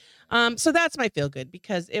shit. So that's my feel good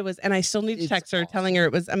because it was, and I still need to text her telling her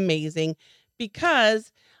it was amazing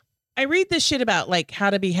because I read this shit about like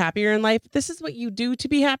how to be happier in life. This is what you do to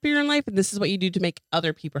be happier in life. And this is what you do to make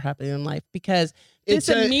other people happier in life because this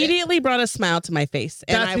immediately brought a smile to my face.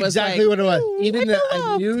 And I was exactly like, what it was. Even though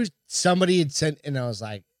I knew somebody had sent, and I was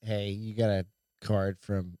like, hey, you got a card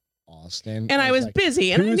from Austin. And I was like,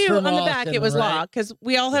 busy. And I knew on the back it was Law because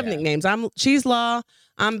we all have nicknames. She's Law,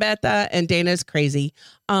 I'm Beth, and Dana's Crazy.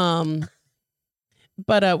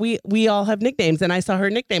 But we all have nicknames, and I saw her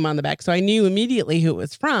nickname on the back, so I knew immediately who it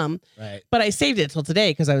was from. Right. But I saved it till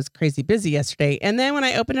today because I was crazy busy yesterday. And then when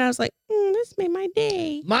I opened it, I was like, this made my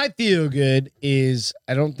day. My feel good is,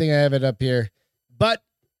 I don't think I have it up here, but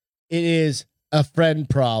it is a friend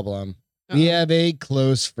problem. Uh-oh. We have a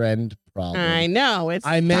close friend problem. I know.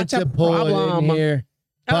 I meant to pull it in here,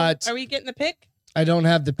 but are we getting the pic? I don't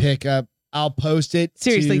have the pic up. I'll post it.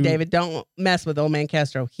 Seriously, David, don't mess with old man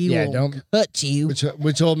Castro. He will cut you.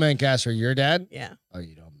 Which old man Castro? Your dad? Yeah. Oh,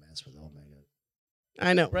 you don't mess with old man.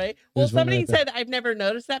 I know, right? Well, somebody said I've never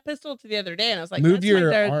noticed that pistol to the other day, and I was like, move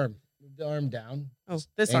your arm. Move the arm down. Oh,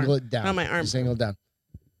 this angle arm. It down. On my arm. Just angle it down.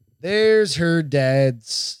 There's her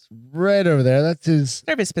dad's right over there. That's his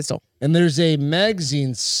service pistol. And there's a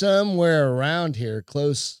magazine somewhere around here,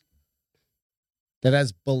 close, that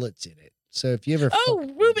has bullets in it. So if you ever...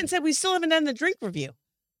 Ruben said we still haven't done the drink review.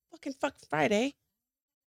 Fuck Friday.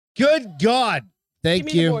 Good God.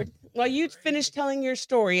 Thank you. The board. While you finish telling your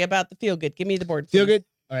story about the feel good, give me the board. Feel good?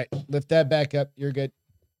 All right. Lift that back up. You're good.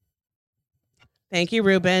 Thank you,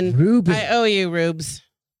 Ruben. I owe you, Rubes.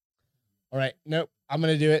 All right. Nope. I'm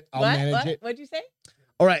going to do it. I'll manage it. What'd you say?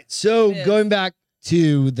 All right. So going back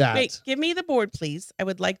to that. Wait, give me the board, please. I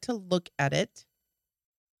would like to look at it.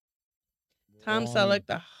 Tom Selleck,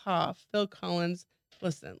 The Hoff, Phil Collins.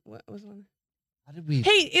 Listen, what was one? How did we?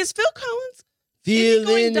 Hey, is Phil Collins? Is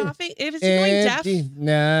he going deaf?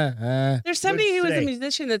 Nah. There's somebody who is a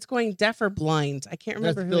musician that's going deaf or blind. I can't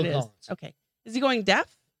remember who it is. Okay, is he going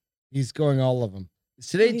deaf? He's going all of them. Is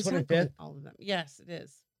today 25th? All of them. Yes, it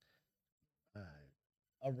is.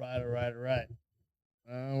 All right.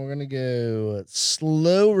 We're gonna go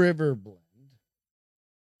Slow River Blend.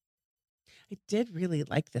 I did really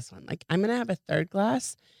like this one. Like, I'm going to have a third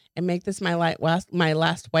glass and make this my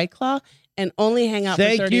last White Claw and only hang out for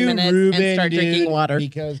 30 minutes Ruben, and start drinking water.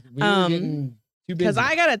 Because we were getting too busy. Because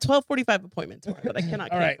I got a 12:45 appointment tomorrow that I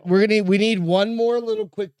cannot. All right, we need one more little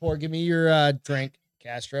quick pour. Give me your drink,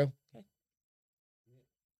 Castro. Okay.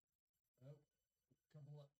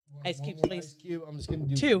 Ice cubes, please. I'm just gonna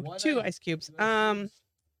do two ice cubes. I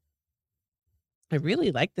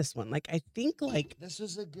really like this one. Like I think like this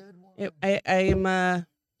is a good one.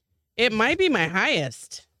 It might be my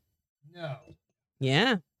highest. No.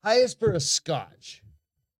 Yeah. Highest for a Scotch.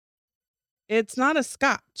 It's not a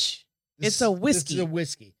Scotch. It's a whiskey. This is a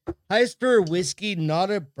whiskey. Highest for a whiskey,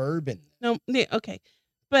 not a bourbon. No, yeah, okay.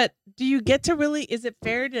 But do you get to really, is it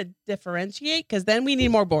fair to differentiate? Because then we need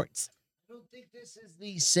more boards. I don't think this is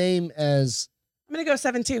the same as... I'm going to go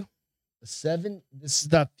 7.2. 7? This is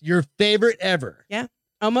your favorite ever. Yeah.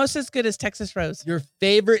 Almost as good as Texas Rose. Your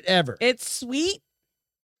favorite ever. It's sweet.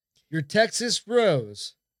 Your Texas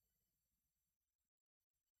Rose.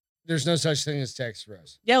 There's no such thing as Texas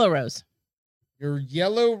Rose. Yellow Rose. Your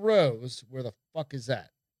Yellow Rose, where the fuck is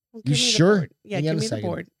that? Well, you sure? Yeah, give me the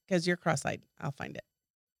board because you're cross-eyed. I'll find it.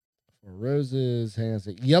 4 roses. Hang on a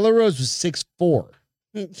second. Yellow Rose was 6'4".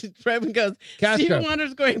 Raven goes, Castro. Steven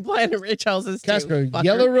Wonder's going blind at Rich House's Castro,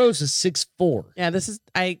 Yellow Rose is 6'4". Yeah, this is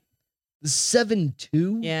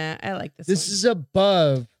 7'2". Yeah, I like this. This one. is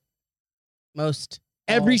above most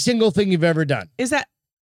every single thing you've ever done. Is it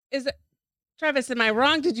Travis? Am I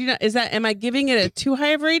wrong? Am I giving it a too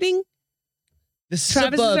high of rating? This is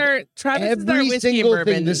Travis above every single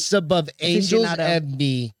thing. This is above Angel's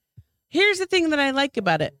Envy. Here's the thing that I like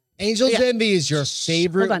about it. Angel's Envy is your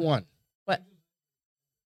favorite one. What?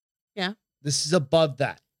 Yeah. This is above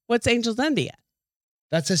that. What's Angel's Envy at?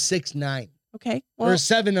 That's a 6.9. Okay. Well, or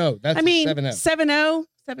 7.0. That's a 7.0.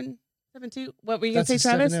 7.0, 7.2. What were you going to say,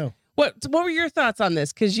 Travis? 7.0. What were your thoughts on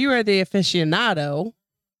this? Because you are the aficionado.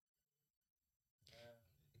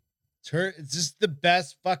 It's just the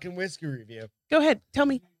best fucking whiskey review. Go ahead. Tell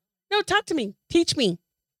me. No, talk to me. Teach me.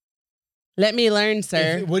 Let me learn,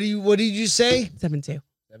 sir. What did you say? 7.2.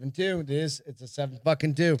 7.2. It is. It's a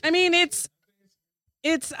 7.2. I mean, it's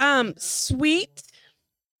sweet.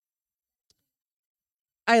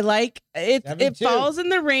 I like it. 7.2. It falls in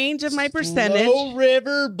the range of my percentage. Slow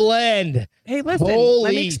River Blend. Hey, listen.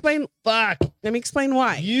 Let me explain. Fuck. Let me explain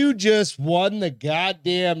why. You just won the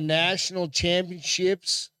goddamn national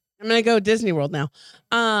championships. I'm gonna go Disney World now.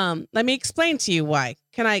 Let me explain to you why.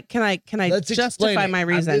 Can I Let's justify my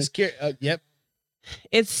reason? Yep.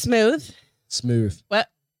 It's smooth. Smooth. What?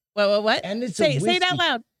 And it's say it out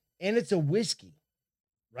loud. And it's a whiskey,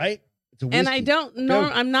 right? It's a whiskey. And I don't know.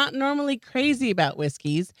 I'm not normally crazy about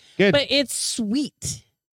whiskeys. Good. But it's sweet.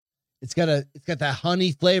 It's got that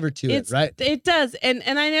honey flavor to it, right? It does. And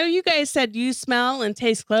I know you guys said you smell and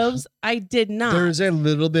taste cloves. I did not. There's a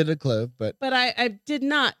little bit of clove, but I did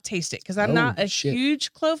not taste it because I'm not a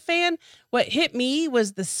huge clove fan. What hit me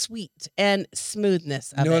was the sweet and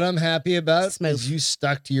smoothness of it. You know what I'm happy about? Smooth. Is you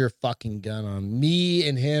stuck to your fucking gun on me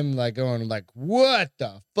and him, like going like, what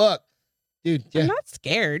the fuck? Dude, yeah. I'm not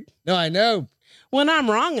scared. No, I know. When I'm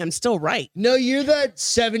wrong, I'm still right. No, you're that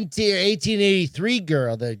 1883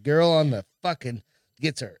 girl, the girl on the fucking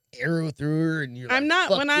gets her arrow through her, and you're. I'm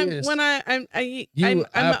like, not. I'm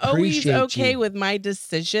always okay with my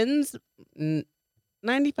decisions,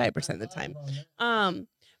 95% of the time.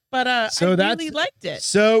 So I really liked it.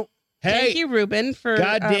 So hey, thank you, Ruben, for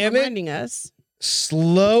reminding us.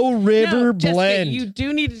 Slow River Blend. You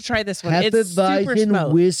do need to try this one. It's super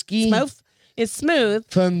smooth. Whiskey. It's smooth.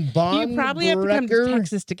 From Bon You probably have to come to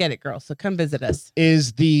Texas to get it, girl. So come visit us.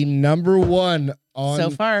 Is the #1 on so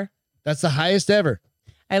far. That's the highest ever.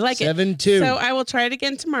 I like 7.2. So I will try it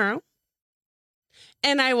again tomorrow,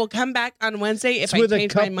 and I will come back on Wednesday if I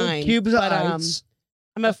change my mind. Cubes but ice.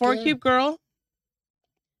 I'm a 4-cube girl.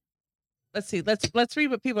 Let's see. Let's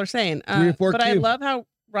read what people are saying. 3 or 4 but cube. I love how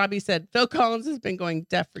Robbie said Phil Collins has been going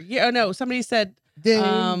deaf for years. Oh no, somebody said.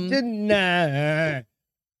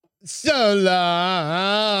 So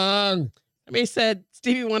long. Somebody said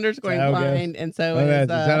Stevie Wonder's going blind, and so is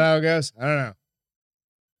that how it goes? I don't know.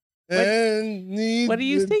 What are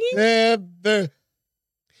you singing?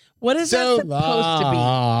 What is that supposed to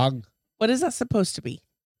be? What is that supposed to be?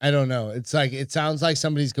 I don't know. It's like it sounds like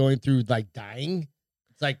somebody's going through like dying.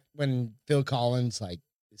 It's like when Phil Collins like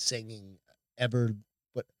is singing "Ever."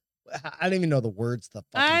 But I don't even know the words. To the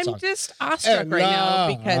fucking song. I'm just awestruck right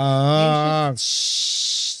now because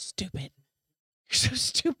stupid. You're so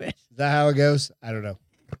stupid. Is that how it goes? I don't know.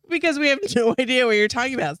 Because we have no idea what you're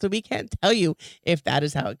talking about, so we can't tell you if that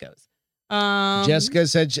is how it goes. Jessica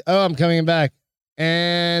said, "Oh, I'm coming back,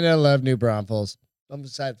 and I love New Braunfels." I'm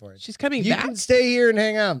excited for it. She's coming you back. You can stay here and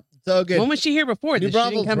hang out. It's all good. When was she here before? New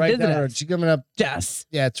Braunfels come right visit down the us? road. She's coming up. Yes.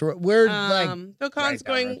 Yeah, it's we're like Phil Collins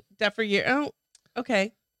going deaf for a year. Oh,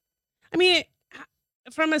 okay. I mean,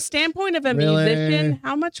 from a standpoint of a musician,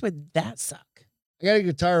 how much would that suck? I got a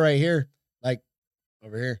guitar right here, like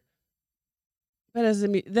over here. But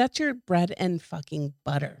that's your bread and fucking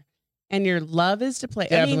butter. And your love is to play.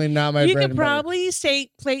 Definitely not my bread and butter. You could probably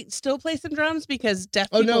still play some drums because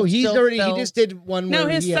deaf people. Oh no, he just did one. No,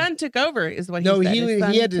 his son took over. Is what he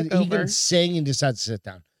said. He can sing and just had to sit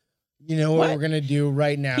down. You know what we're gonna do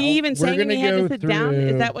right now? He even sang and he had to sit down.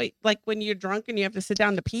 Is that what, like when you're drunk and you have to sit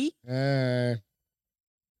down to pee? Did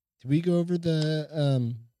we go over the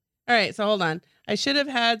All right, so hold on. I should have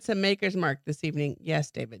had some Maker's Mark this evening.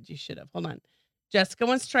 Yes, David, you should have. Hold on. Jessica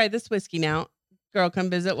wants to try this whiskey now. Girl, come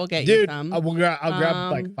visit. We'll get you some. I'll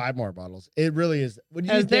grab like 5 more bottles. It really is. What do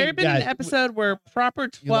you Has think, there been an episode where Proper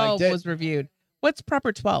 12 was reviewed? What's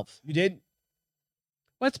Proper 12? You did?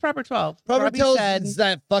 What's Proper 12? Proper 12 is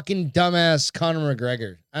that fucking dumbass Conor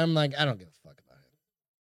McGregor. I'm like, I don't give a fuck about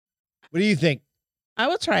it. What do you think? I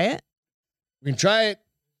will try it. We can try it.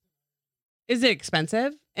 Is it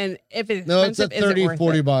expensive? And if it's no, expensive, it's a $30,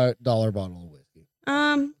 $40 bottle of whiskey.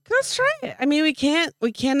 Let's try it. I mean, we can't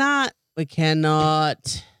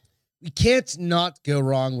not go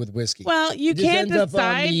wrong with whiskey. Well, you can't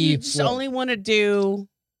decide. You just only want to do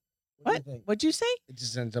what? What'd you say? It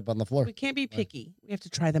just ends up on the floor. We can't be picky. We have to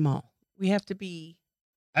try them all. We have to be.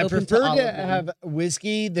 I prefer to have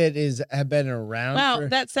whiskey that have been around. Well,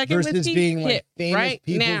 that second versus whiskey being like famous right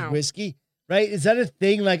people's now. Whiskey. Right? Is that a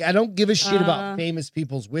thing? Like, I don't give a shit about famous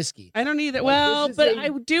people's whiskey. I don't either. Well, but I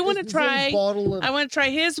do want to try. I want to try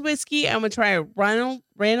his whiskey. I want to try Ryan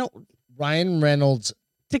Reynolds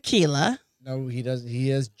tequila. No, he doesn't. He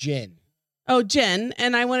has gin. Oh, gin.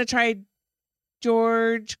 And I want to try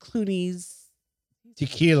George Clooney's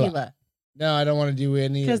tequila. No, I don't want to do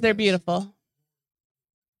any. Because they're beautiful.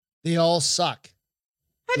 They all suck.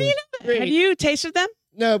 How do you know that? Have you tasted them?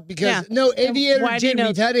 No, because Aviator gin.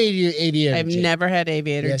 We've had Aviator. I've never had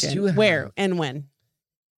Aviator gin. You have. Where and when?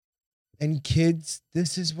 And kids,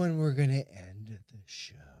 this is when we're gonna end the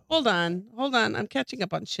show. Hold on. I'm catching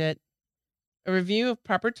up on shit. A review of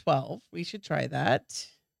Proper 12. We should try that.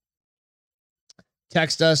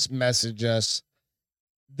 Text us, message us.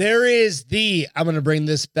 There is I'm going to bring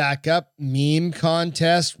this back up, meme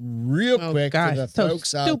contest real quick for the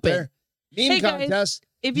folks out there. Meme contest. Guys,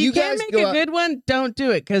 if you can't make a good one, don't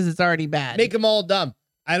do it because it's already bad. Make them all dumb.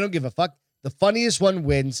 I don't give a fuck. The funniest one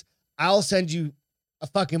wins. I'll send you a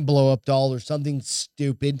fucking blow-up doll or something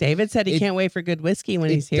stupid. David said he can't wait for good whiskey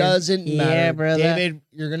when he's here. It doesn't matter. Yeah, brother. David,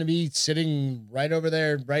 you're going to be sitting right over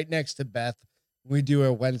there, right next to Beth. We do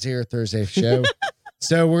a Wednesday or Thursday show.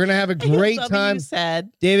 So we're going to have a great time.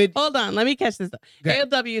 Said, David. Hold on. Let me catch this.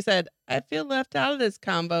 ALW said, I feel left out of this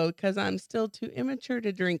combo because I'm still too immature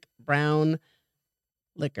to drink brown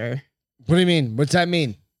liquor. What do you mean? What's that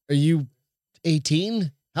mean? Are you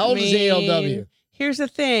 18? How old is ALW? Here's the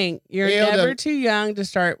thing. You're never too young to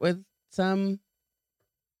start with some,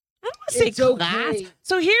 I don't want to say class. Okay.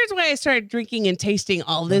 So here's why I started drinking and tasting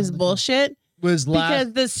all this bullshit.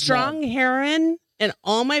 Because the strong heroin in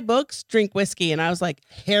all my books drink whiskey. And I was like,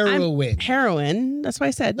 heroin. That's what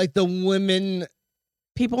I said. Like the women.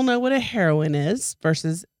 People know what a heroin is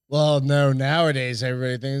versus. Well, no, nowadays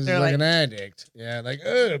everybody thinks it's like an addict. Yeah, like,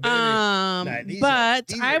 oh, baby.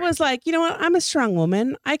 But I was like, you know what? I'm a strong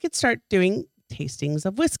woman. I could start doing tastings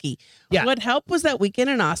of whiskey. Yeah. What helped was that weekend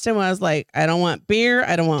in Austin when I was like, I don't want beer.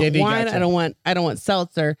 I don't want wine. I don't want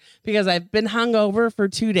seltzer because I've been hungover for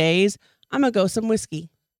 2 days. I'm going to go some whiskey.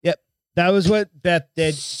 Yep. That was what Beth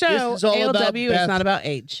did. So this is all ALW about Beth. It's not about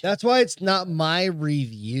age. That's why it's not my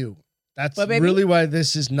review. That's really why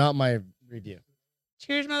this is not my review.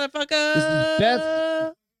 Cheers, motherfucker. This is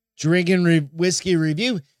Beth drinking whiskey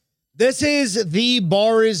review. This is The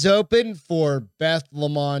Bar is Open for Beth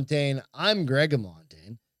Lamontagne. I'm Greg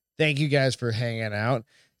Lamontagne. Thank you guys for hanging out.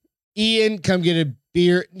 Ian, come get a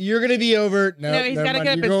beer. You're going to be over. No, he's got to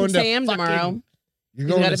get up at 6 a.m. tomorrow. He's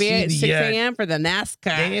got to be at 6 a.m. for the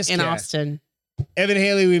NASCAR in Austin. Evan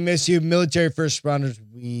Haley, we miss you. Military first responders,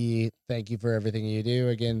 we thank you for everything you do.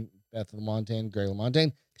 Again, Beth Lamontagne, Greg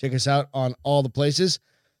Lamontagne. Check us out on all the places.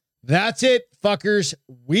 That's it, fuckers.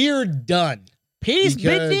 We're done. Peace,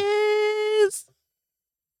 bitches.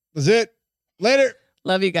 That's it. Later.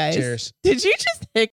 Love you guys. Cheers. Did you just